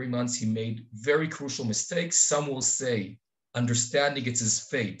last 3 months, he made very crucial mistakes. Some will say, understanding it's his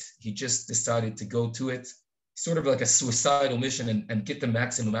fate. He just decided to go to it, sort of like a suicidal mission and get the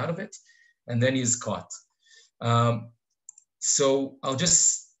maximum out of it. And then he is caught. So I'll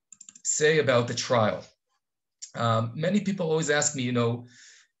just say about the trial. Many people always ask me,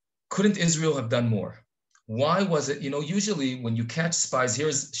 couldn't Israel have done more? Why was it, usually when you catch spies,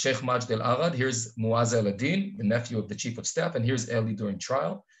 here's Sheikh Majd al-Arad, here's Muaz al-Adin, the nephew of the chief of staff, and here's Eli during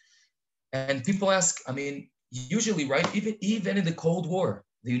trial. And people ask, usually, right, even in the Cold War,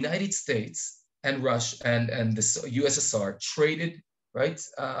 the United States and Russia and the USSR traded, right,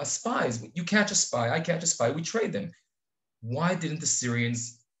 spies. You catch a spy, I catch a spy, we trade them. Why didn't the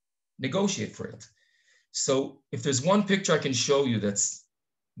Syrians negotiate for it? So if there's one picture I can show you that's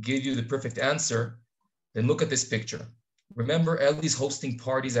give you the perfect answer, then look at this picture. Remember, Eli's hosting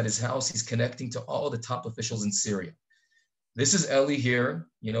parties at his house. He's connecting to all the top officials in Syria. This is Eli here,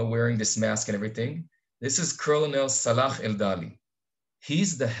 wearing this mask and everything. This is Colonel Salah El-Dali.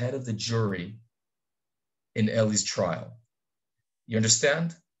 He's the head of the jury in Eli's trial. You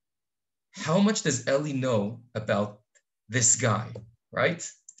understand? How much does Eli know about this guy, right?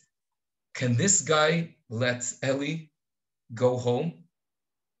 Can this guy let Eli go home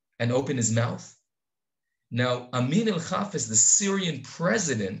and open his mouth? Now, Amin al-Hafiz, the Syrian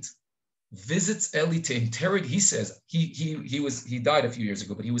president, visits Eli to interrogate. He says, he died a few years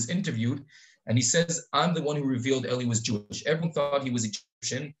ago, but he was interviewed, and he says, I'm the one who revealed Eli was Jewish. Everyone thought he was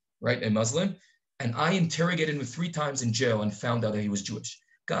Egyptian, right, a Muslim, and I interrogated him 3 times in jail and found out that he was Jewish.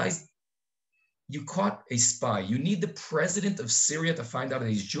 Guys, you caught a spy. You need the president of Syria to find out that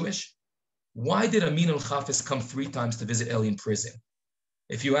he's Jewish? Why did Amin al-Hafiz come 3 times to visit Eli in prison?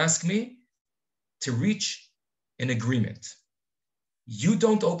 If you ask me, to reach an agreement. You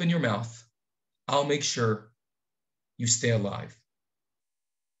don't open your mouth, I'll make sure you stay alive.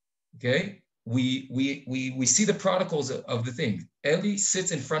 Okay? We see the protocols of the thing. Eli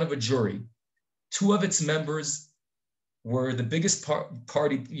sits in front of a jury. 2 of its members were the biggest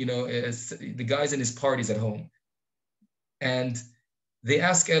party, the guys in his parties at home. And they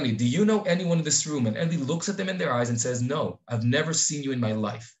ask Eli, do you know anyone in this room? And Eli looks at them in their eyes and says, no, I've never seen you in my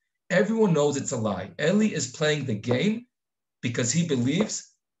life. Everyone knows it's a lie. Eli is playing the game because he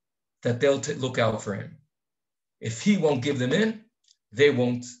believes that they'll look out for him. If he won't give them in, they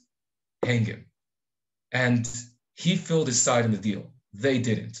won't hang him. And he filled his side in the deal. They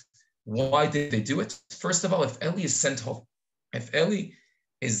didn't. Why did they do it? First of all, if Eli is sent home, if Eli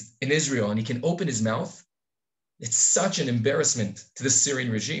is in Israel and he can open his mouth, it's such an embarrassment to the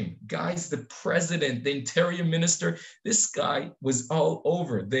Syrian regime. Guys, the president, the interior minister, this guy was all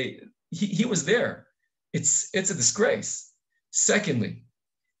over. He was there. It's a disgrace. Secondly,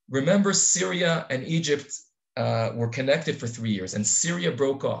 remember Syria and Egypt were connected for 3 years and Syria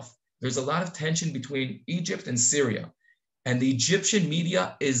broke off. There's a lot of tension between Egypt and Syria. And the Egyptian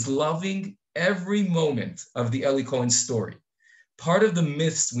media is loving every moment of the Eli Cohen story. Part of the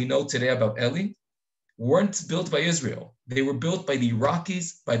myths we know today about Eli weren't built by Israel. They were built by the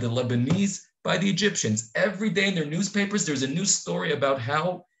Iraqis, by the Lebanese, by the Egyptians. Every day in their newspapers, there's a new story about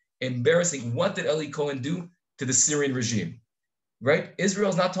how embarrassing, what did Eli Cohen do to the Syrian regime, right?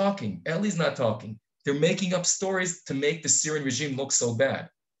 Israel's not talking. Eli's not talking. They're making up stories to make the Syrian regime look so bad.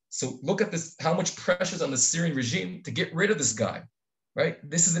 So look at this, how much pressure is on the Syrian regime to get rid of this guy, right?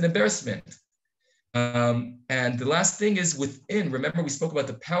 This is an embarrassment. And the last thing is within, remember we spoke about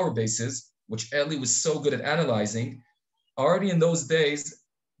the power bases, which Eli was so good at analyzing. Already in those days,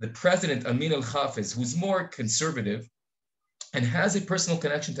 the president, Amin al-Hafiz, who's more conservative and has a personal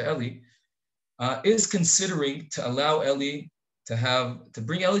connection to Eli, is considering to allow Eli to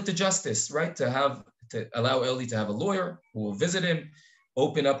bring Eli to justice, right? To allow Eli to have a lawyer who will visit him,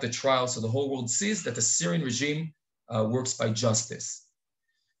 open up the trial so the whole world sees that the Syrian regime works by justice.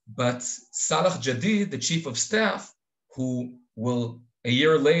 But Salah Jadid, the chief of staff, who will a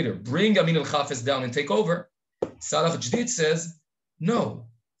year later bring Amin al-Hafiz down and take over, Salah Jadid says, no,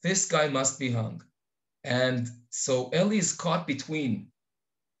 this guy must be hung. And so Eli is caught between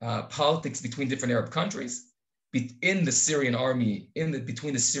politics between different Arab countries, in the Syrian army,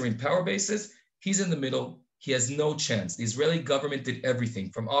 between the Syrian power bases. He's in the middle. He has no chance. The Israeli government did everything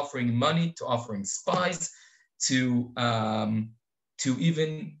from offering money to offering spies to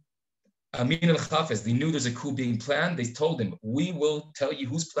even Amin al-Hafez. They knew there's a coup being planned. They told him, we will tell you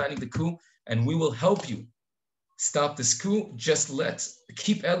who's planning the coup and we will help you stop this coup. Just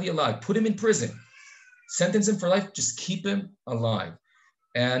keep Eli alive, put him in prison, sentence him for life, just keep him alive.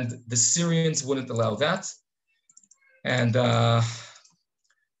 And the Syrians wouldn't allow that. And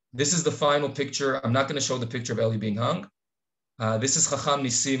this is the final picture. I'm not going to show the picture of Eli being hung. This is Chacham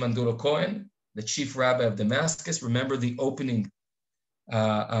Nissim Anduro Cohen, the chief rabbi of Damascus. Remember the opening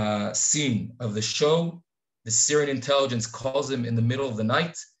scene of the show. The Syrian intelligence calls him in the middle of the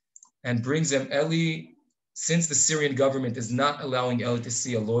night and brings him Eli. Since the Syrian government is not allowing Eli to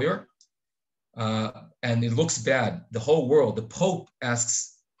see a lawyer, and it looks bad, the whole world, the Pope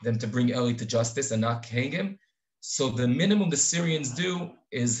asks them to bring Eli to justice and not hang him. So the minimum the Syrians do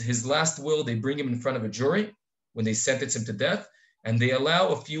is his last will, they bring him in front of a jury when they sentence him to death, and they allow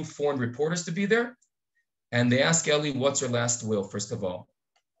a few foreign reporters to be there. And they ask Eli, what's your last will, first of all?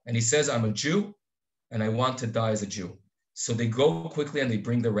 And he says, I'm a Jew, and I want to die as a Jew. So they go quickly and they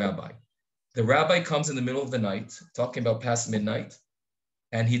bring the rabbi. The rabbi comes in the middle of the night, talking about past midnight,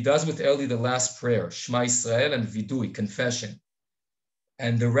 and he does with Eli the last prayer, Shema Yisrael and Vidui, confession.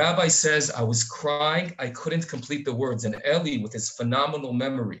 And the rabbi says, I was crying, I couldn't complete the words. And Eli, with his phenomenal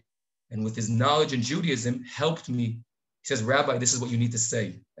memory and with his knowledge in Judaism, helped me. He says, Rabbi, this is what you need to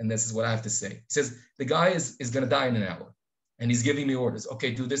say. And this is what I have to say. He says, the guy is going to die in an hour. And he's giving me orders.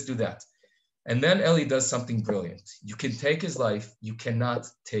 Okay, do this, do that. And then Eli does something brilliant. You can take his life. You cannot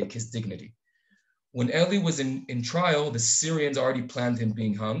take his dignity. When Eli was in trial, the Syrians already planned him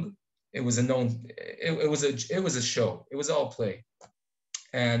being hung. It was a show. It was all play.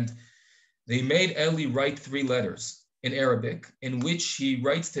 And they made Eli write 3 letters in Arabic in which he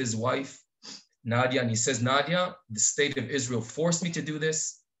writes to his wife, Nadia, and he says, Nadia, the state of Israel forced me to do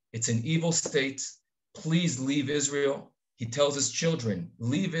this. It's an evil state. Please leave Israel. He tells his children,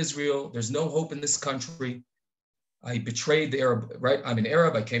 leave Israel. There's no hope in this country. I betrayed the Arab, right? I'm an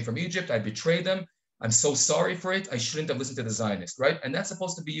Arab. I came from Egypt. I betrayed them. I'm so sorry for it. I shouldn't have listened to the Zionists, right? And that's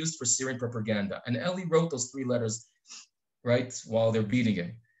supposed to be used for Syrian propaganda. And Eli wrote those 3 letters, right, while they're beating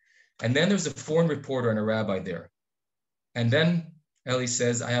him. And then there's a foreign reporter and a rabbi there. And then Eli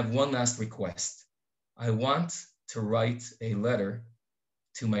says, I have one last request. I want to write a letter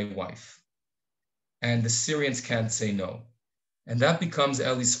to my wife. And the Syrians can't say no. And that becomes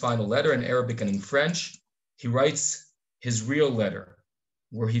Eli's final letter in Arabic and in French. He writes his real letter,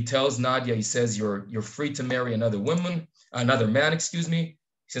 where he tells Nadia, he says, you're free to marry another man, He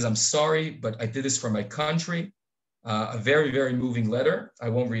says, I'm sorry, but I did this for my country. A very, very moving letter. I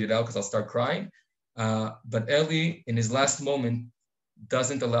won't read it out because I'll start crying. But Eli, in his last moment,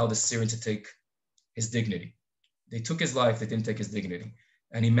 doesn't allow the Syrians to take his dignity. They took his life, they didn't take his dignity.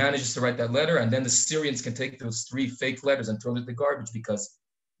 And he manages to write that letter, and then the Syrians can take those 3 fake letters and throw it in the garbage because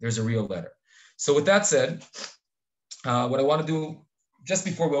there's a real letter. So with that said, what I want to do, just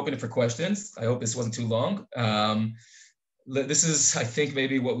before we open it for questions, I hope this wasn't too long. This is, I think,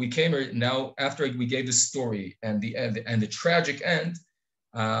 maybe what we came here now after we gave the story and the tragic end.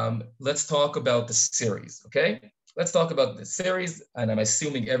 Let's talk about the series, okay? Let's talk about the series, and I'm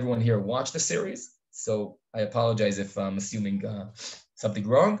assuming everyone here watched the series, so I apologize if I'm assuming something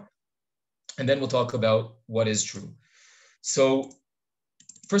wrong. And then we'll talk about what is true. So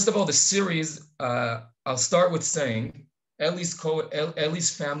first of all, the series, I'll start with saying Eli's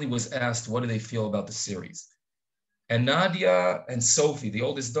family was asked, what do they feel about the series? And Nadia and Sophie, the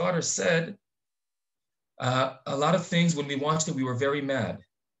oldest daughter, said, a lot of things, when we watched it, we were very mad.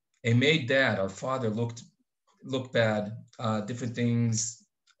 A made dad, our father, looked bad, different things.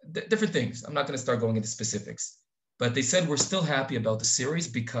 I'm not going to start going into specifics. But they said we're still happy about the series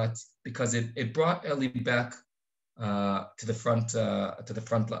because it brought Eli back to the front,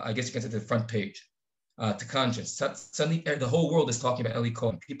 I guess you can say to the front page, to conscience. Suddenly, the whole world is talking about Eli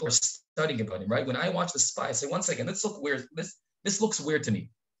Cohen. People are studying about him, right? When I watch The Spy, I say, one second, this looks weird to me.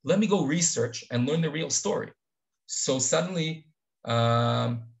 Let me go research and learn the real story. So suddenly,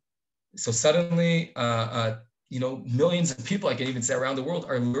 millions of people, I can even say around the world,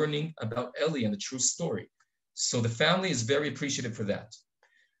 are learning about Eli and the true story. So the family is very appreciative for that.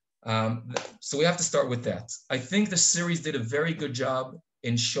 So we have to start with that. I think the series did a very good job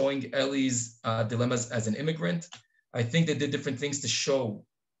in showing Eli's dilemmas as an immigrant. I think they did different things to show.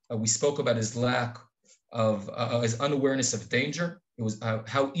 We spoke about his lack of, his unawareness of danger. It was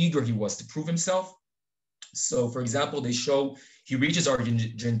how eager he was to prove himself. So for example, they show he reaches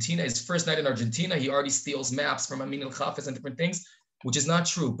Argentina, his first night in Argentina, he already steals maps from Amin al-Hafiz and different things, which is not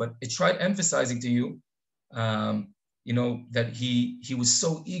true, but it tried emphasizing to you, that he was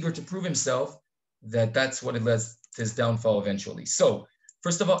so eager to prove himself that that's what it led to his downfall eventually. So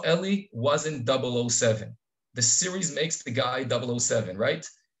first of all, Eli wasn't 007. The series makes the guy 007, right?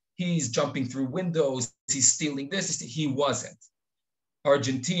 He's jumping through windows, he's stealing this, he wasn't.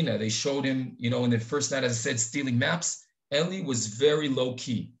 Argentina, they showed him, in the first night, as I said, stealing maps. Eli was very low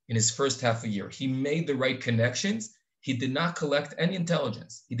key in his first half a year. He made the right connections. He did not collect any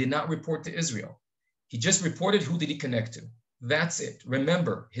intelligence. He did not report to Israel. He just reported who did he connect to. That's it.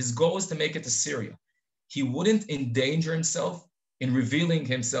 Remember, his goal is to make it to Syria. He wouldn't endanger himself in revealing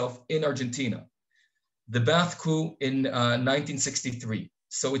himself in Argentina. The Ba'ath coup in 1963.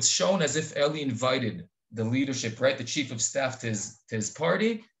 So it's shown as if Eli invited the leadership, right, the chief of staff to his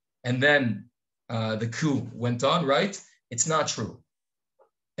party, and then the coup went on, right? It's not true.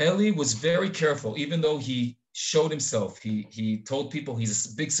 Eli was very careful, even though he showed himself. He told people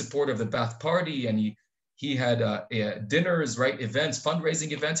he's a big supporter of the Ba'ath party, and he had dinners, right, events,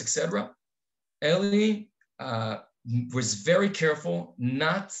 fundraising events, etc. Eli was very careful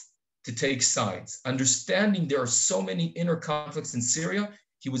not to take sides, understanding there are so many inner conflicts in Syria.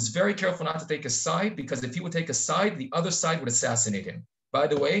 He was very careful not to take a side, because if he would take a side, the other side would assassinate him. By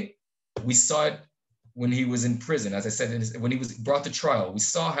the way, we saw it when he was in prison. As I said, when he was brought to trial, we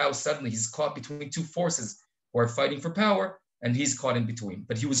saw how suddenly he's caught between two forces who are fighting for power, and he's caught in between.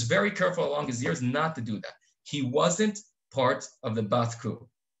 But he was very careful along his years not to do that. He wasn't part of the Ba'ath coup,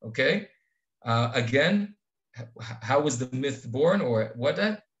 okay? Again, how was the myth born, or what?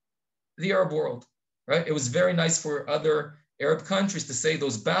 The Arab world, right? It was very nice for other Arab countries to say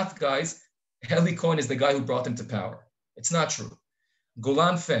those Ba'ath guys, Eli Cohen is the guy who brought them to power. It's not true.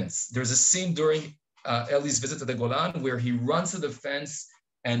 Golan fence. There's a scene during Eli's visit to the Golan where he runs to the fence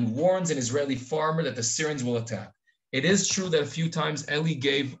and warns an Israeli farmer that the Syrians will attack. It is true that a few times Eli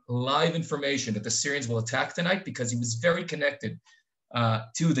gave live information that the Syrians will attack tonight, because he was very connected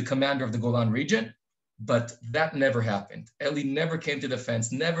to the commander of the Golan region, but that never happened. Eli never came to the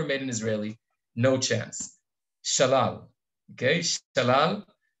fence, never met an Israeli, no chance. Shalal. Okay, Shalal,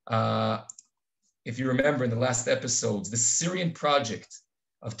 if you remember in the last episodes, the Syrian project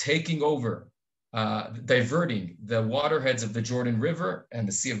of taking over, diverting the waterheads of the Jordan River and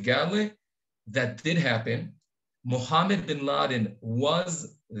the Sea of Galilee, that did happen. Mohammed bin Laden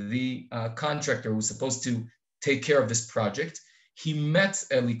was the contractor who was supposed to take care of this project. He met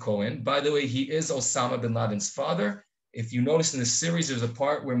Eli Cohen. By the way, he is Osama bin Laden's father. If you notice in the series, there's a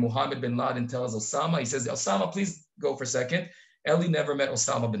part where Mohammed bin Laden tells Osama, he says, Osama, please go for a second. Eli never met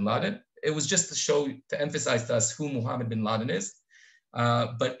Osama bin Laden. It was just to emphasize to us who Mohammed bin Laden is.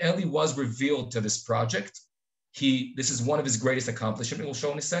 But Eli was revealed to this project. This is one of his greatest accomplishments, we'll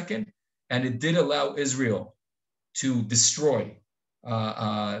show in a second. And it did allow Israel to destroy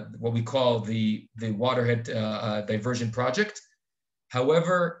what we call the Waterhead Diversion Project.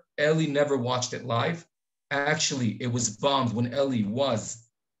 However, Eli never watched it live. Actually, it was bombed when Eli was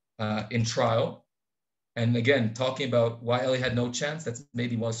in trial. And again, talking about why Eli had no chance, that's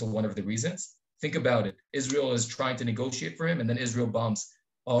maybe also one of the reasons. Think about it. Israel is trying to negotiate for him, and then Israel bombs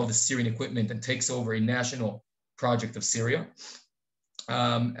all the Syrian equipment and takes over a national project of Syria.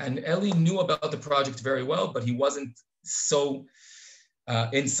 And Eli knew about the project very well, but he wasn't so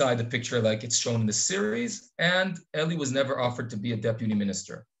inside the picture like it's shown in the series. And Eli was never offered to be a deputy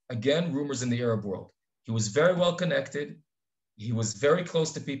minister. Again, rumors in the Arab world. He was very well connected. He was very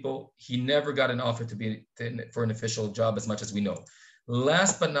close to people. He never got an offer for an official job, as much as we know.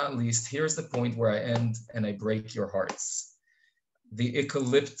 Last but not least, here's the point where I end and I break your hearts. The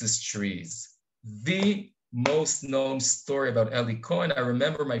eucalyptus trees. The most known story about Eli Cohen. I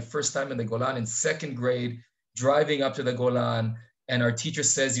remember my first time in the Golan in second grade, driving up to the Golan, and our teacher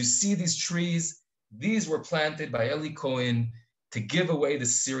says, you see these trees? These were planted by Eli Cohen to give away the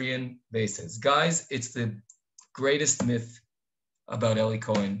Syrian bases. Guys, it's the greatest myth about Eli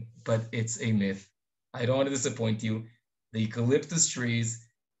Cohen, but it's a myth. I don't want to disappoint you. The eucalyptus trees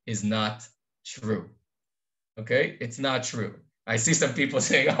is not true. Okay? It's not true. I see some people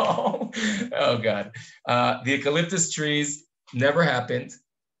saying, oh God. The eucalyptus trees never happened.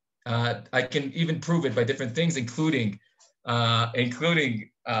 I can even prove it by different things, including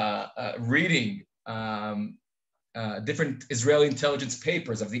reading different Israeli intelligence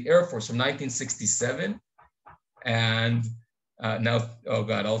papers of the Air Force from 1967. And now, oh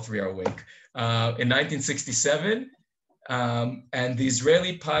God, all three are awake. In 1967, and the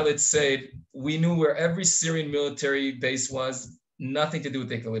Israeli pilots said, we knew where every Syrian military base was, nothing to do with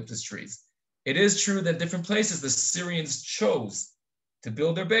the eucalyptus trees. It is true that different places, the Syrians chose to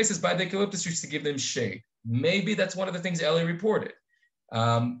build their bases by the eucalyptus trees to give them shade. Maybe that's one of the things Eli reported.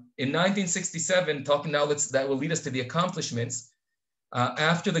 In 1967, talking now, that will lead us to the accomplishments.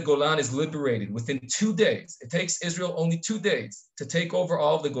 After the Golan is liberated, within 2 days, it takes Israel only 2 days to take over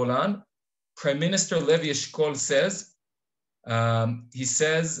all of the Golan. Prime Minister Levi Eshkol says, he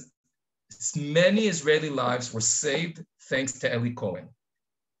says, many Israeli lives were saved thanks to Eli Cohen.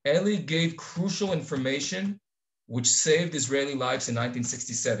 Eli gave crucial information which saved Israeli lives in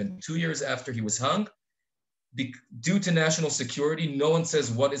 1967, 2 years after he was hung. Due to national security, no one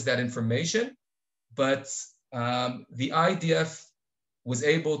says what is that information, but the IDF was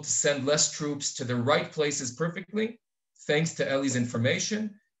able to send less troops to the right places perfectly, thanks to Eli's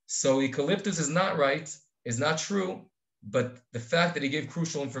information. So eucalyptus is not right, is not true, but the fact that he gave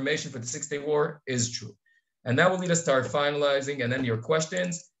crucial information for the 6-Day War is true. And that will lead us to our finalizing and then your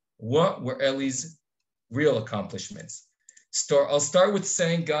questions. What were Eli's real accomplishments? I'll start with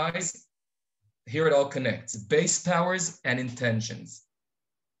saying, guys, here it all connects, base powers and intentions.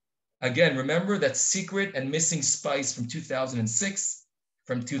 Again, remember that secret and missing spice from 2006,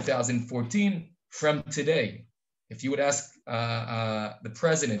 from 2014, from today. If you would ask the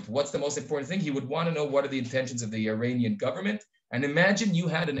president, what's the most important thing? He would want to know what are the intentions of the Iranian government. And imagine you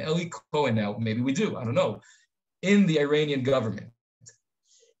had an Eli Cohen now, maybe we do, I don't know, in the Iranian government.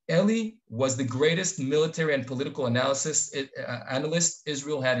 Eli was the greatest military and political analyst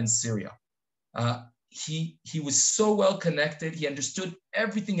Israel had in Syria. He was so well connected. He understood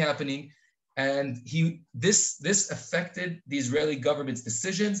everything happening, and this affected the Israeli government's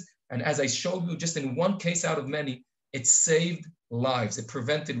decisions. And as I showed you, just in one case out of many, it saved lives. It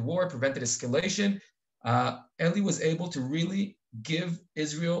prevented war, prevented escalation. Eli was able to really give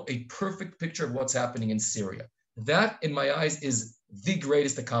Israel a perfect picture of what's happening in Syria. That, in my eyes, is the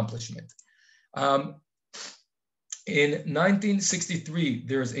greatest accomplishment. In 1963,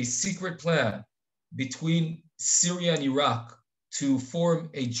 there's a secret plan between Syria and Iraq to form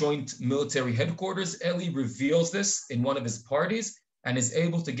a joint military headquarters. Eli reveals this in one of his parties and is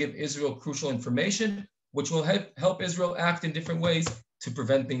able to give Israel crucial information, which will help Israel act in different ways to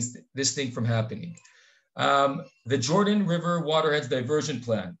prevent this thing from happening. The Jordan River Waterheads Diversion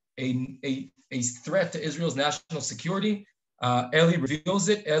Plan, a threat to Israel's national security. Eli reveals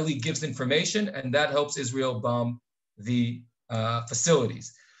it, Eli gives information, and that helps Israel bomb the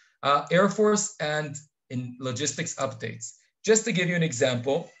facilities. Air Force and in logistics updates. Just to give you an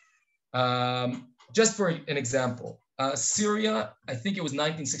example, Syria, I think it was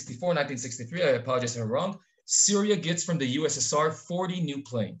 1964, 1963, I apologize if I'm wrong. Syria gets from the USSR 40 new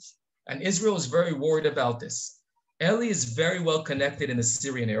planes, and Israel is very worried about this. Eli is very well connected in the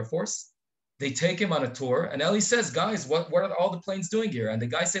Syrian Air Force. They take him on a tour, and Eli says, guys, what are all the planes doing here? And the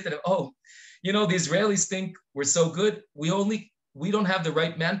guy said to them, oh, you know, the Israelis think we're so good. We don't have the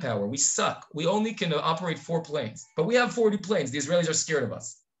right manpower. We suck. We only can operate 4 planes, but we have 40 planes. The Israelis are scared of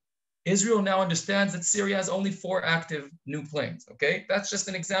us. Israel now understands that Syria has only 4 active new planes, okay? That's just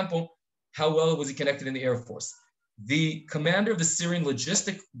an example how well was he connected in the Air Force. The commander of the Syrian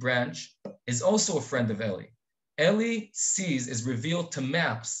logistic branch is also a friend of Eli. Eli sees, is revealed to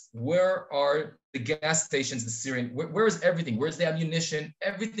maps, where are the gas stations, the Syrian, where is everything? Where's the ammunition?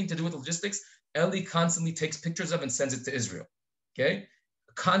 Everything to do with logistics, Eli constantly takes pictures of and sends it to Israel, okay?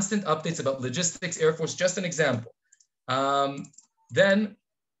 Constant updates about logistics, Air Force, just an example. Then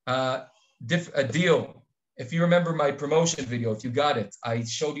a deal. If you remember my promotion video, if you got it, I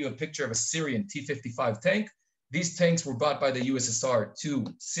showed you a picture of a Syrian T-55 tank. These tanks were bought by the USSR to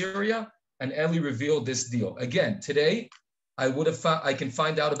Syria, and Eli revealed this deal. Again, today, I can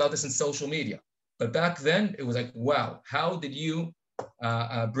find out about this in social media. But back then, it was like, wow, how did you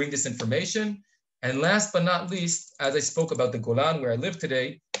bring this information? And last but not least, as I spoke about the Golan, where I live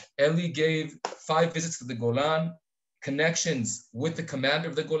today, Eli gave 5 visits to the Golan, connections with the commander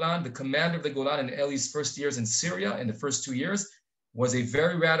of the Golan. The commander of the Golan in Eli's first years in Syria, in the first 2 years, was a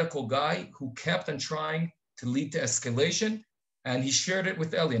very radical guy who kept on trying to lead to escalation. And he shared it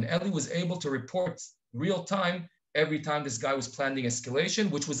with Eli. And Eli was able to report real time every time this guy was planning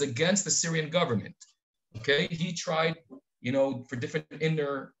escalation, which was against the Syrian government. Okay, he tried, you know, for different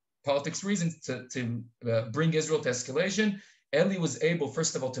inner politics reasons to bring Israel to escalation. Eli was able,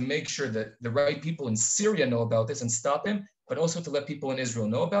 first of all, to make sure that the right people in Syria know about this and stop him, but also to let people in Israel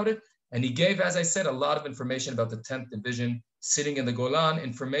know about it. And he gave, as I said, a lot of information about the 10th Division sitting in the Golan,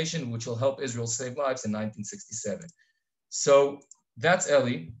 information which will help Israel save lives in 1967. So that's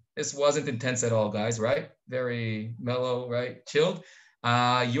Eli. This wasn't intense at all, guys, right? Very mellow, right? Chilled.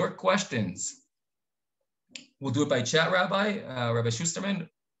 Your questions. We'll do it by chat, Rabbi Schusterman.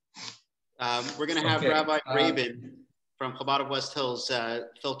 We're going to have Rabbi Rabin from Chabad of West Hills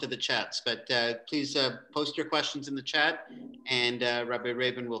filter the chats, but please post your questions in the chat, and Rabbi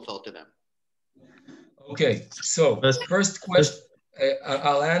Rabin will filter them. Okay, so first question,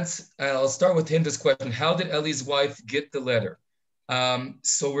 I'll start with him this question. How did Eli's wife get the letter?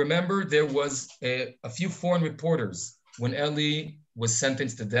 So remember, there was a few foreign reporters when Eli was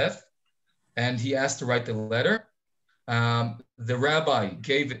sentenced to death, and he asked to write the letter. The rabbi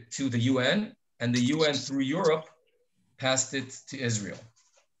gave it to the UN, and the UN through Europe passed it to Israel.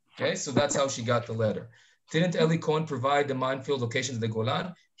 Okay, so that's how she got the letter. Didn't Eli Cohen provide the minefield locations of the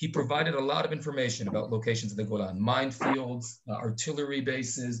Golan? He provided a lot of information about locations of the Golan, minefields, artillery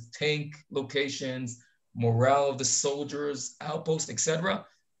bases, tank locations, morale of the soldiers, outposts, etc.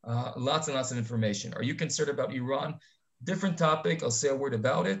 Lots and lots of information. Are you concerned about Iran? Different topic. I'll say a word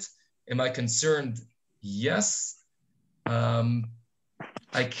about it. Am I concerned? Yes.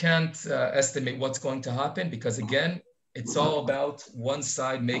 I can't estimate what's going to happen because, again, it's all about one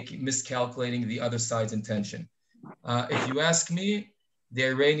side miscalculating the other side's intention. If you ask me, the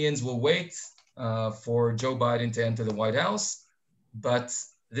Iranians will wait for Joe Biden to enter the White House, but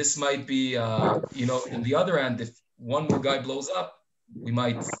this might be, in the other end, if one more guy blows up, we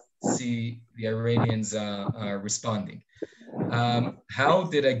might see the Iranians responding. How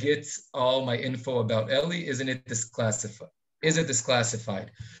did I get all my info about Eli? Isn't it disclassified? Is it disclassified?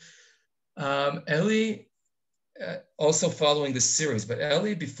 Eli, also following this series, but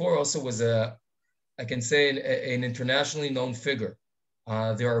Eli before also was I can say an internationally known figure.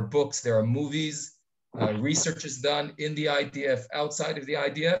 There are books, there are movies, research is done in the IDF, outside of the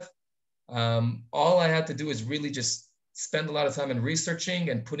IDF. All I had to do is really just spend a lot of time in researching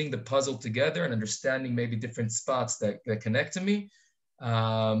and putting the puzzle together and understanding maybe different spots that connect to me.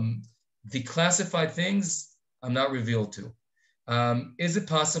 The classified things I'm not revealed to. Is it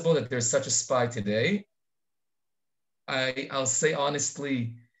possible that there's such a spy today? I'll say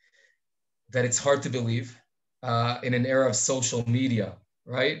honestly that it's hard to believe in an era of social media,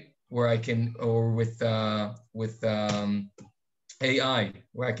 right? Where I can, or with AI,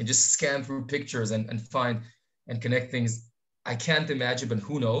 where I can just scan through pictures and find and connect things. I can't imagine, but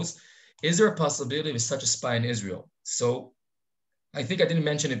who knows? Is there a possibility of such a spy in Israel? So I think I didn't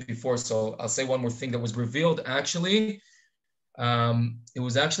mention it before, so I'll say one more thing that was revealed actually. It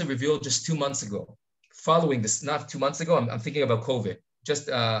was actually revealed just 2 months ago. Following this, not 2 months ago, I'm thinking about COVID, just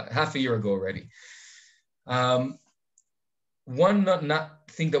half a year ago already. One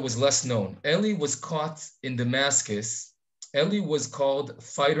thing that was less known, Eli was caught in Damascus. Eli was called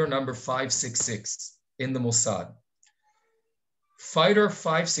fighter number 566 in the Mossad. Fighter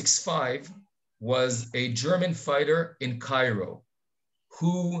 565 was a German fighter in Cairo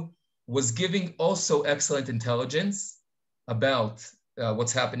who was giving also excellent intelligence about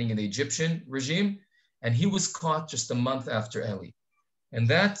what's happening in the Egyptian regime. And he was caught just a month after Eli. And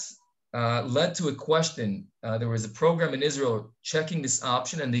that led to a question. There was a program in Israel checking this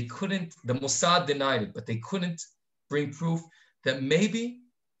option, and they couldn't, the Mossad denied it, but they couldn't bring proof that maybe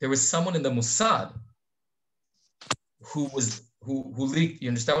there was someone in the Mossad who leaked, you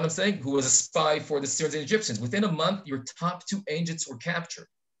understand what I'm saying? Who was a spy for the Syrians and Egyptians. Within a month, your top 2 agents were captured.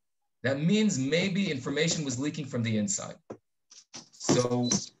 That means maybe information was leaking from the inside. So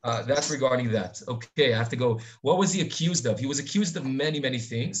that's regarding that. Okay, I have to go. What was he accused of? He was accused of many, many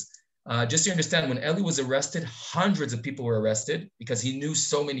things. Just to understand, when Eli was arrested, hundreds of people were arrested because he knew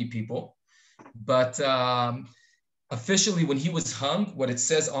so many people. But officially, when he was hung, what it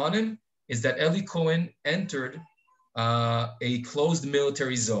says on him is that Eli Cohen entered a closed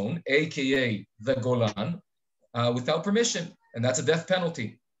military zone, AKA the Golan, without permission. And that's a death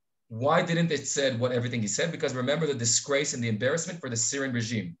penalty. Why didn't it say everything he said? Because remember the disgrace and the embarrassment for the Syrian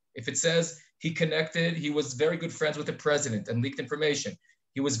regime. If it says he was very good friends with the president and leaked information.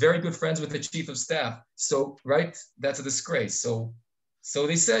 He was very good friends with the chief of staff. So, right, that's a disgrace. So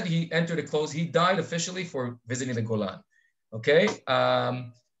they said he entered he died officially for visiting the Golan. Okay, I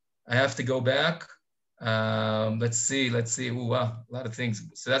have to go back. Let's see. Ooh, wow, a lot of things.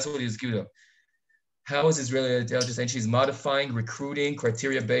 So that's what he was accused of. How is Israeli intelligence agencies modifying recruiting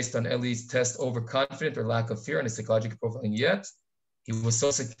criteria based on Eli's test overconfident or lack of fear and his psychological profiling yet? He was so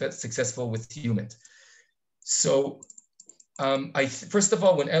successful with humans. So first of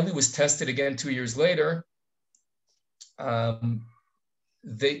all, when Eli was tested again 2 years later,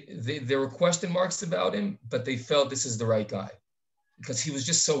 there were question marks about him, but they felt this is the right guy because he was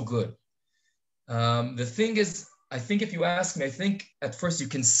just so good. The thing is, I think if you ask me, I think at first you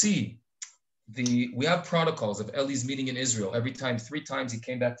can see we have protocols of Eli's meeting in Israel. Every time, 3 times he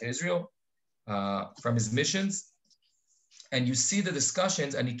came back to Israel from his missions. and you see the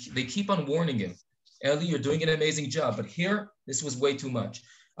discussions, and they keep on warning him, Eli, you're doing an amazing job, but here, this was way too much.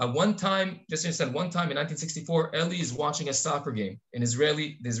 One time, just understand, one time in 1964, Eli is watching a soccer game. The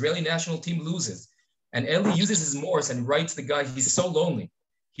Israeli national team loses. And Eli uses his Morse and writes the guy, he's so lonely.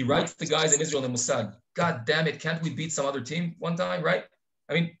 He writes the guys in Israel and Mossad, God damn it, can't we beat some other team one time, right?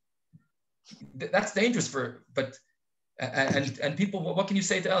 I mean, that's dangerous and people, what can you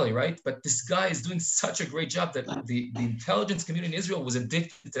say to Eli, right? But this guy is doing such a great job that the intelligence community in Israel was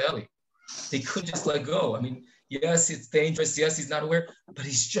addicted to Eli. They couldn't just let go. I mean, yes, it's dangerous. Yes, he's not aware, but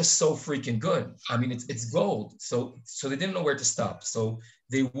he's just so freaking good. I mean, it's gold. So they didn't know where to stop. So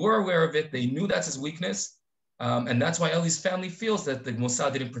they were aware of it. They knew that's his weakness. And that's why Eli's family feels that the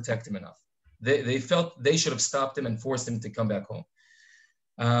Mossad didn't protect him enough. They felt they should have stopped him and forced him to come back home.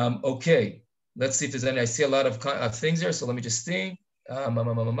 Okay, let's see if there's any. I see a lot of things here. So let me just see. Oh,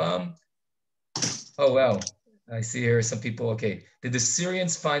 wow. I see here some people, okay. Did the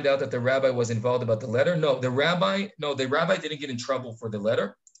Syrians find out that the rabbi was involved about the letter? No, the rabbi didn't get in trouble for the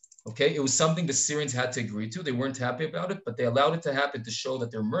letter. Okay, it was something the Syrians had to agree to. They weren't happy about it, but they allowed it to happen to show that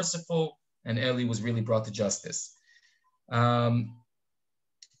they're merciful and Eli was really brought to justice.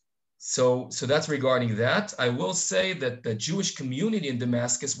 So that's regarding that. I will say that the Jewish community in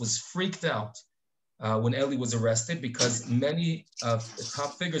Damascus was freaked out when Eli was arrested, because many of the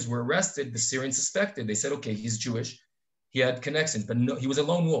top figures were arrested. The Syrians suspected. They said, okay, he's Jewish. He had connections, but no, he was a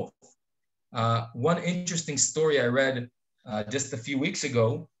lone wolf. One interesting story I read just a few weeks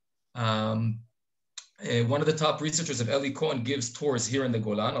ago, one of the top researchers of Eli Cohen gives tours here in the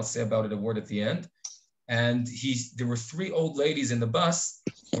Golan. I'll say about it a word at the end. And there were 3 old ladies in the bus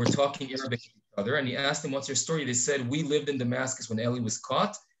who were talking Arabic to each other. And he asked them, what's your story? They said, we lived in Damascus when Eli was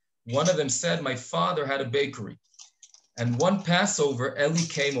caught. One of them said, my father had a bakery. And one Passover, Eli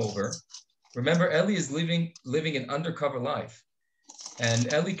came over. Remember, Eli is living an undercover life.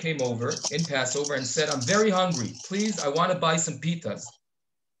 And Eli came over in Passover and said, I'm very hungry. Please, I want to buy some pitas.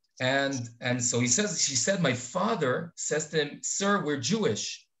 And so she said, my father says to him, sir, we're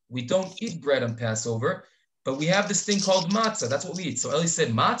Jewish. We don't eat bread on Passover, but we have this thing called matzah. That's what we eat. So Eli said,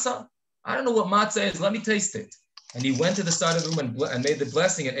 matzah? I don't know what matzah is. Let me taste it. And he went to the side of the room and made the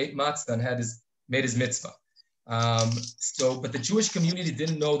blessing and ate matzah and made his mitzvah. But the Jewish community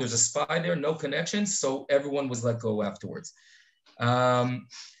didn't know there's a spy there, no connections. So everyone was let go afterwards.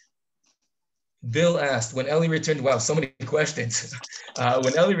 Bill asked, when Eli returned, wow, so many questions.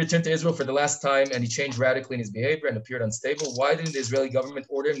 When Eli returned to Israel for the last time and he changed radically in his behavior and appeared unstable, why didn't the Israeli government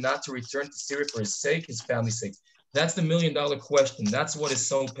order him not to return to Syria for his sake, his family's sake? That's the million-dollar question. That's what is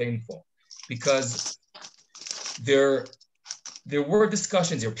so painful, because there were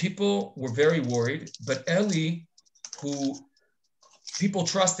discussions here. People were very worried, but Eli, who people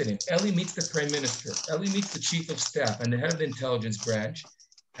trusted him, Eli meets the prime minister, Eli meets the chief of staff and the head of the intelligence branch,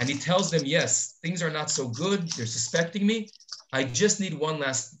 and he tells them, yes, things are not so good. They're suspecting me. I just need one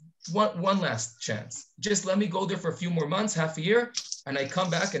last chance. Just let me go there for a few more months, half a year, and I come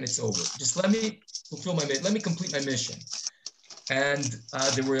back and it's over. Just let me complete my mission. And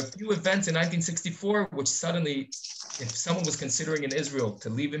there were a few events in 1964, which suddenly, if someone was considering in Israel to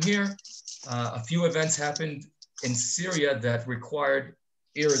leave him here, a few events happened in Syria that required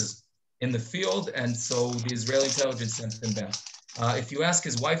ears in the field. And so the Israeli intelligence sent them back. If you ask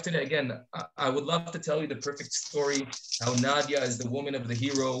his wife today, again, I would love to tell you the perfect story, how Nadia is the woman of the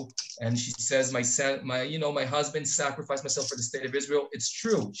hero. And she says, my husband sacrificed myself for the state of Israel. It's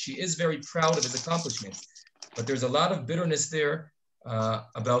true. She is very proud of his accomplishments, but there's a lot of bitterness there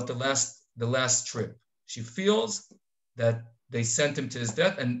about the last trip. She feels that they sent him to his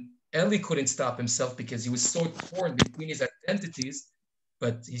death, and Eli couldn't stop himself because he was so torn between his identities.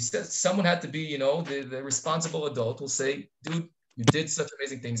 But he says someone had to be, the responsible adult will say, dude, you did such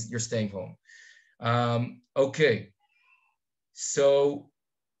amazing things. You're staying home. Okay. So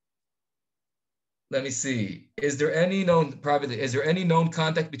let me see. Is there any known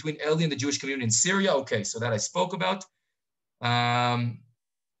contact between Eli and the Jewish community in Syria? Okay, so that I spoke about.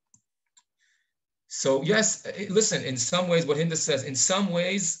 So yes, listen, in some ways, what Hinda says, in some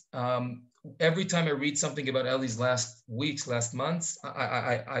ways, every time I read something about Eli's last weeks, last months,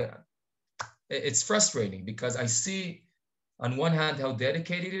 it's frustrating because I see on one hand how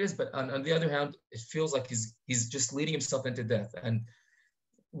dedicated it is, but on the other hand, it feels like he's just leading himself into death. And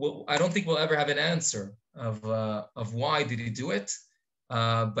I don't think we'll ever have an answer of why did he do it.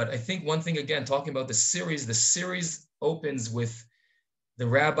 But I think one thing, again, talking about the series opens with the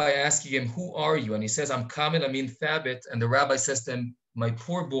rabbi asking him, who are you? And he says, I'm Kamil Amin Thabit. And the rabbi says to him, my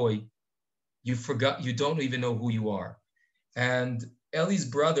poor boy, you don't even know who you are. And Eli's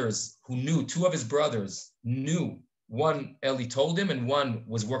brothers, two of his brothers knew One, Eli told him, and one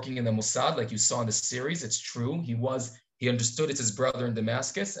was working in the Mossad, like you saw in the series. It's true. He understood it's his brother in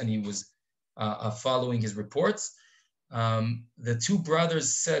Damascus, and he was following his reports. The two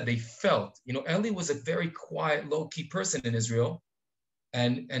brothers said they felt, Eli was a very quiet, low-key person in Israel,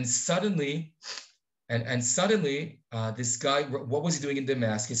 and suddenly, this guy, what was he doing in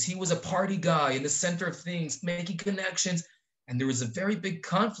Damascus? He was a party guy in the center of things, making connections. And there was a very big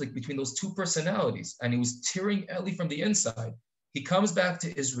conflict between those two personalities. And he was tearing Eli from the inside. He comes back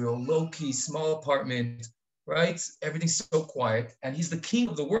to Israel, low-key, small apartment, right? Everything's so quiet. And he's the king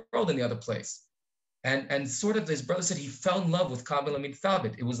of the world in the other place. And sort of, his brother said he fell in love with Kamil Amin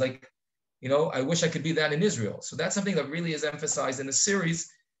Thabit. It was like, I wish I could be that in Israel. So that's something that really is emphasized in the series.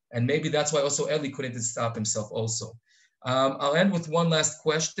 And maybe that's why also Eli couldn't stop himself also. I'll end with one last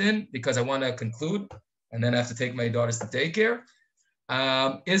question because I want to conclude. And then I have to take my daughters to daycare.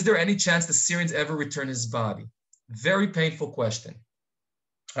 Is there any chance the Syrians ever return his body? Very painful question.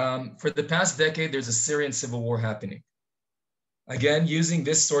 For the past decade, there's a Syrian civil war happening. Again, using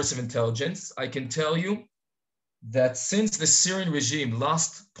this source of intelligence, I can tell you that since the Syrian regime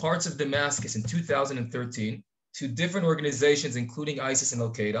lost parts of Damascus in 2013 to different organizations, including ISIS and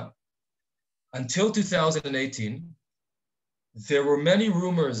Al-Qaeda, until 2018, there were many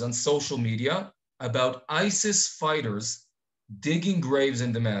rumors on social media about ISIS fighters digging graves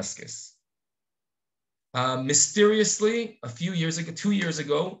in Damascus. Mysteriously, 2 years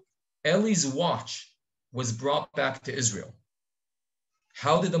ago, Eli's watch was brought back to Israel.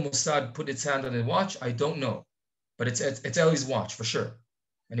 How did the Mossad put its hand on the watch? I don't know, but it's Eli's watch for sure.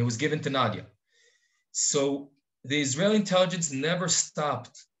 And it was given to Nadia. So the Israeli intelligence never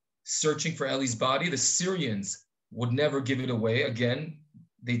stopped searching for Eli's body. The Syrians would never give it away. Again,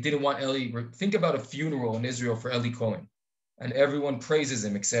 they didn't want Eli. Think about a funeral in Israel for Eli Cohen, and everyone praises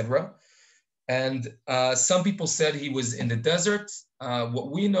him, etc. And some people said he was in the desert. From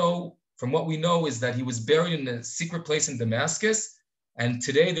what we know is that he was buried in a secret place in Damascus, and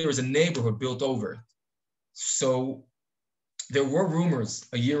today there is a neighborhood built over it. So there were rumors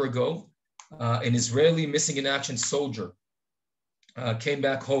a year ago, an Israeli missing in action soldier came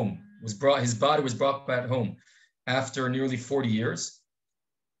back home. His body was brought back home after nearly 40 years.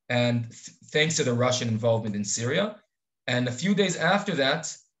 And thanks to the Russian involvement in Syria. And a few days after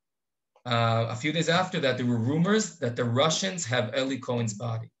that, there were rumors that the Russians have Eli Cohen's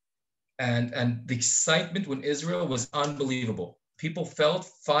body. And the excitement when Israel was unbelievable. People felt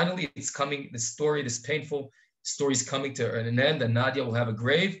finally it's coming, this painful story is coming to an end, and Nadia will have a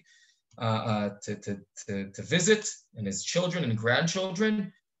grave to visit, and his children and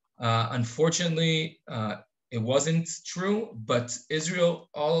grandchildren. Unfortunately, it wasn't true, but Israel,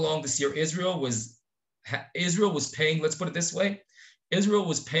 all along this year, Israel was paying, let's put it this way, Israel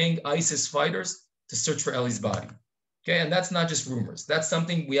was paying ISIS fighters to search for Eli's body. Okay, and that's not just rumors. That's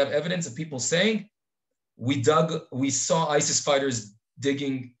something we have evidence of people saying. We saw ISIS fighters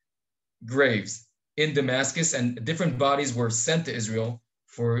digging graves in Damascus, and different bodies were sent to Israel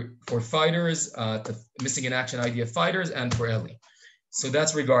for fighters, to missing in action IDF fighters, and for Eli. So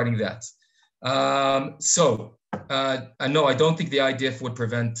that's regarding that. I don't think the IDF would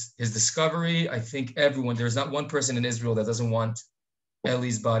prevent his discovery. I think there's not one person in Israel that doesn't want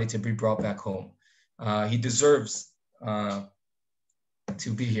Eli's body to be brought back home. He deserves to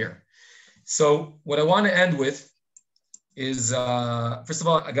be here. So what I want to end with is, first of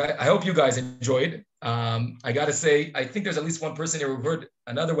all, I hope you guys enjoyed. I got to say, I think there's at least one person here who heard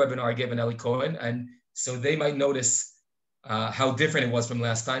another webinar I gave on Eli Cohen, and so they might notice how different it was from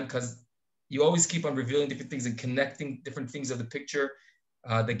last time, because you always keep on revealing different things and connecting different things of the picture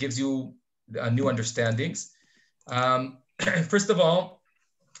that gives you new understandings. First of all,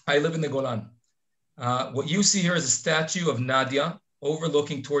 I live in the Golan. What you see here is a statue of Nadia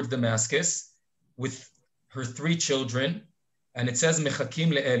overlooking towards Damascus with her 3 children. And it says,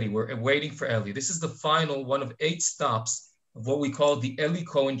 Mechakim le'Eli, we're waiting for Eli. This is the final one of 8 stops of what we call the Eli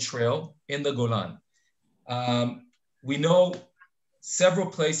Cohen Trail in the Golan. We know several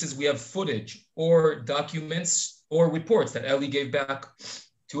places we have footage or documents or reports that Eli gave back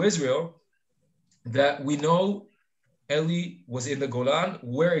to Israel that we know Eli was in the Golan,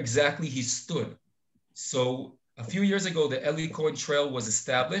 where exactly he stood. So a few years ago, the Eli Cohen Trail was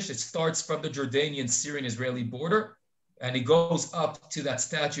established. It starts from the Jordanian, Syrian, Israeli border, and it goes up to that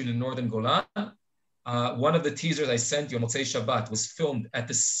statue in the northern Golan. One of the teasers I sent you on Motzei Shabbat was filmed at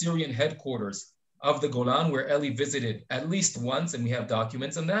the Syrian headquarters of the Golan, where Eli visited at least once, and we have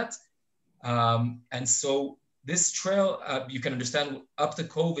documents on that. And so this trail, you can understand, up to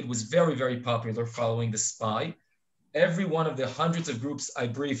COVID was very, very popular following the spy. Every one of the hundreds of groups I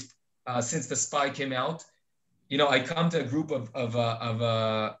briefed since the spy came out, you know, I come to a group of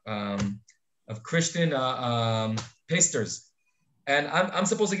Christian pastors, and I'm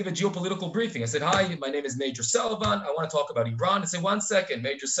supposed to give a geopolitical briefing. I said, hi, my name is Major Selavan. I want to talk about Iran. I said, 1 second,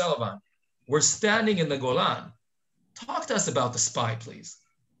 Major Selavan. We're standing in the Golan. Talk to us about the spy, please.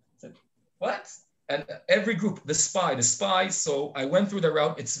 I said, what? And every group, the spy. So I went through the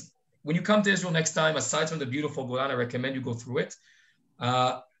route. It's when you come to Israel next time, aside from the beautiful Golan, I recommend you go through it.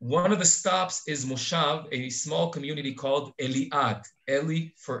 One of the stops is Moshav, a small community called Eliad, Eli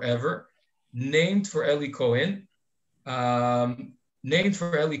forever, named for Eli Cohen, in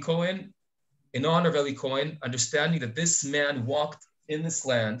honor of Eli Cohen, understanding that this man walked in this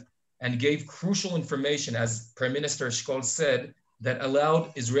land and gave crucial information, as Prime Minister Eshkol said, that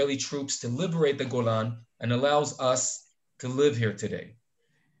allowed Israeli troops to liberate the Golan and allows us to live here today.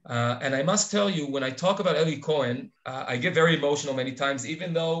 And I must tell you, when I talk about Eli Cohen, I get very emotional many times,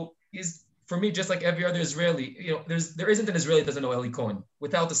 even though he's, for me, just like every other Israeli, you know, there isn't an Israeli that doesn't know Eli Cohen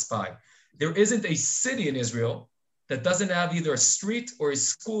without a spy. There isn't a city in Israel that doesn't have either a street or a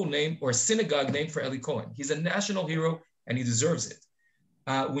school name or a synagogue named for Eli Cohen. He's a national hero and he deserves it.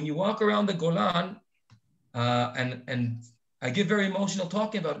 When you walk around the Golan, and I get very emotional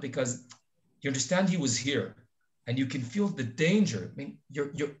talking about it because you understand he was here. And you can feel the danger. I mean,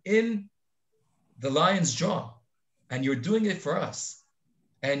 you're in the lion's jaw and you're doing it for us.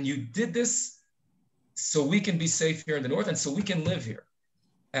 And you did this so we can be safe here in the north and so we can live here.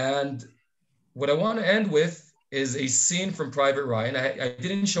 And what I want to end with is a scene from Private Ryan. I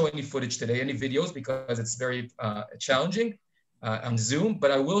didn't show any footage today, any videos, because it's very challenging on Zoom, but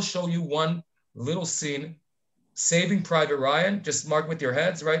I will show you one little scene, Saving Private Ryan. Just mark with your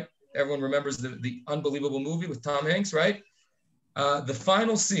heads, right? Everyone remembers the unbelievable movie with Tom Hanks, right? The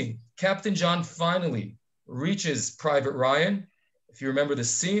final scene, Captain John finally reaches Private Ryan, if you remember the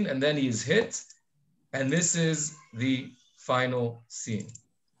scene, and then he is hit. And this is the final scene.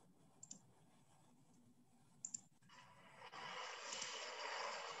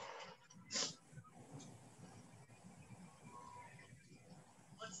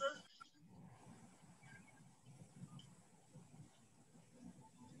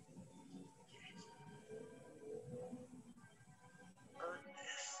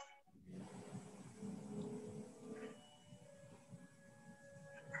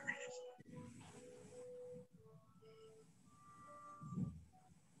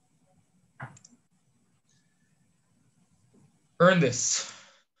 Earn this,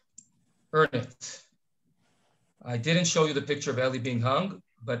 earn it. I didn't show you the picture of Eli being hung,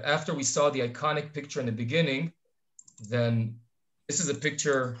 but after we saw the iconic picture in the beginning, then this is a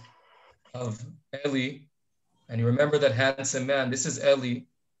picture of Eli. And you remember that handsome man, this is Eli,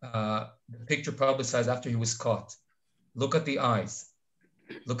 the picture publicized after he was caught. Look at the eyes,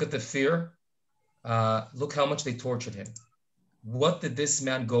 look at the fear, look how much they tortured him. What did this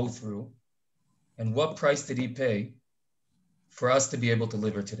man go through and what price did he pay for us to be able to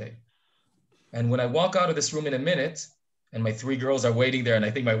live here today? And when I walk out of this room in a minute, and my 3 girls are waiting there, and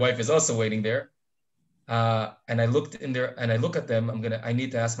I think my wife is also waiting there, and I looked in there and I look at them, I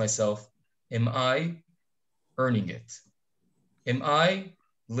need to ask myself, am I earning it? Am I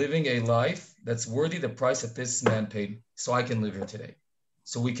living a life that's worthy the price that this man paid so I can live here today?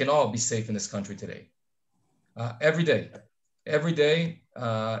 So we can all be safe in this country today. Every day,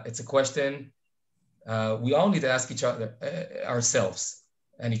 it's a question we all need to ask each other, ourselves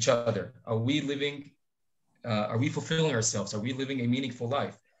and each other. Are we living, are we fulfilling ourselves? Are we living a meaningful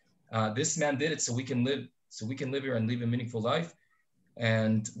life? This man did it so we can live here and live a meaningful life.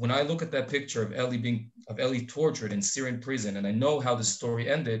 And when I look at that picture of Eli tortured in Syrian prison, and I know how the story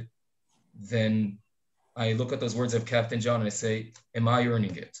ended, then I look at those words of Captain John and I say, am I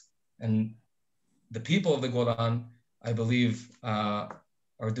earning it? And the people of the Golan, I believe, are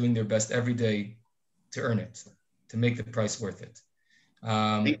doing their best every day to earn it, to make the price worth it.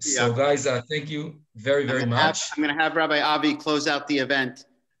 So guys, thank you very, very much. I'm going to have Rabbi Avi close out the event.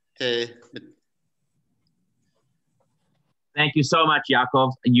 Thank you so much,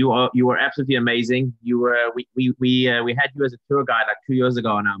 Yaakov. You were absolutely amazing. We had you as a tour guide like 2 years ago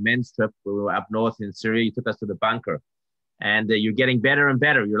on our men's trip. We were up north in Syria. You took us to the bunker, and you're getting better and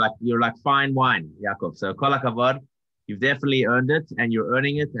better. You're like fine wine, Yaakov. So kol hakavod. You've definitely earned it, and you're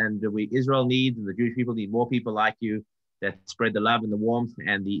earning it. And Israel needs, and the Jewish people need more people like you that spread the love and the warmth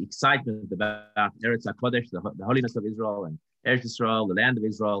and the excitement about Eretz HaKodesh, the holiness of Israel, and Eretz Israel, the land of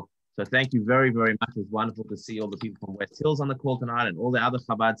Israel. So thank you very, very much. It was wonderful to see all the people from West Hills on the call tonight and all the other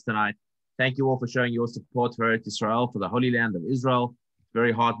Chabads tonight. Thank you all for showing your support for Eretz Israel, for the Holy Land of Israel. It's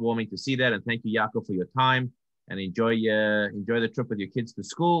very heartwarming to see that. And thank you, Yaakov, for your time. And enjoy the trip with your kids to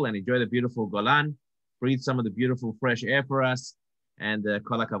school and enjoy the beautiful Golan. breathe some of the beautiful fresh air for us. And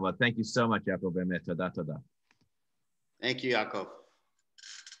kol hakavod. Thank you so much, Yaakov. Bemet. Toda, toda. Thank you, Yaakov.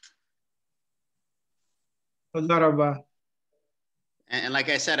 Toda rabba. And like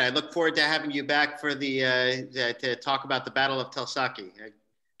I said, I look forward to having you back for to talk about the Battle of Tel Saki.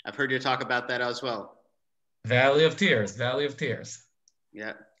 I've heard you talk about that as well. Valley of Tears, Valley of Tears.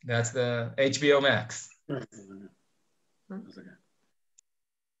 Yeah. That's the HBO Max.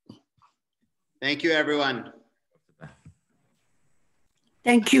 Thank you, everyone.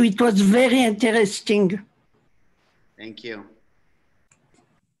 Thank you. It was very interesting. Thank you.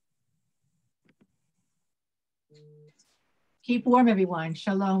 Keep warm, everyone.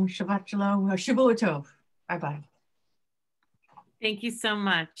 Shalom, Shabbat Shalom, Shavua Tov. Bye-bye. Thank you so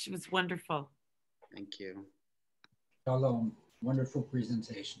much. It was wonderful. Thank you. Shalom. Wonderful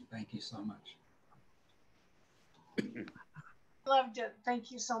presentation. Thank you so much. Loved it.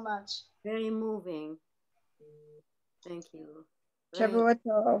 Thank you so much. Very moving. Thank you. Shavua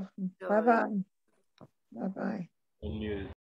Tov. Bye-bye. Bye-bye.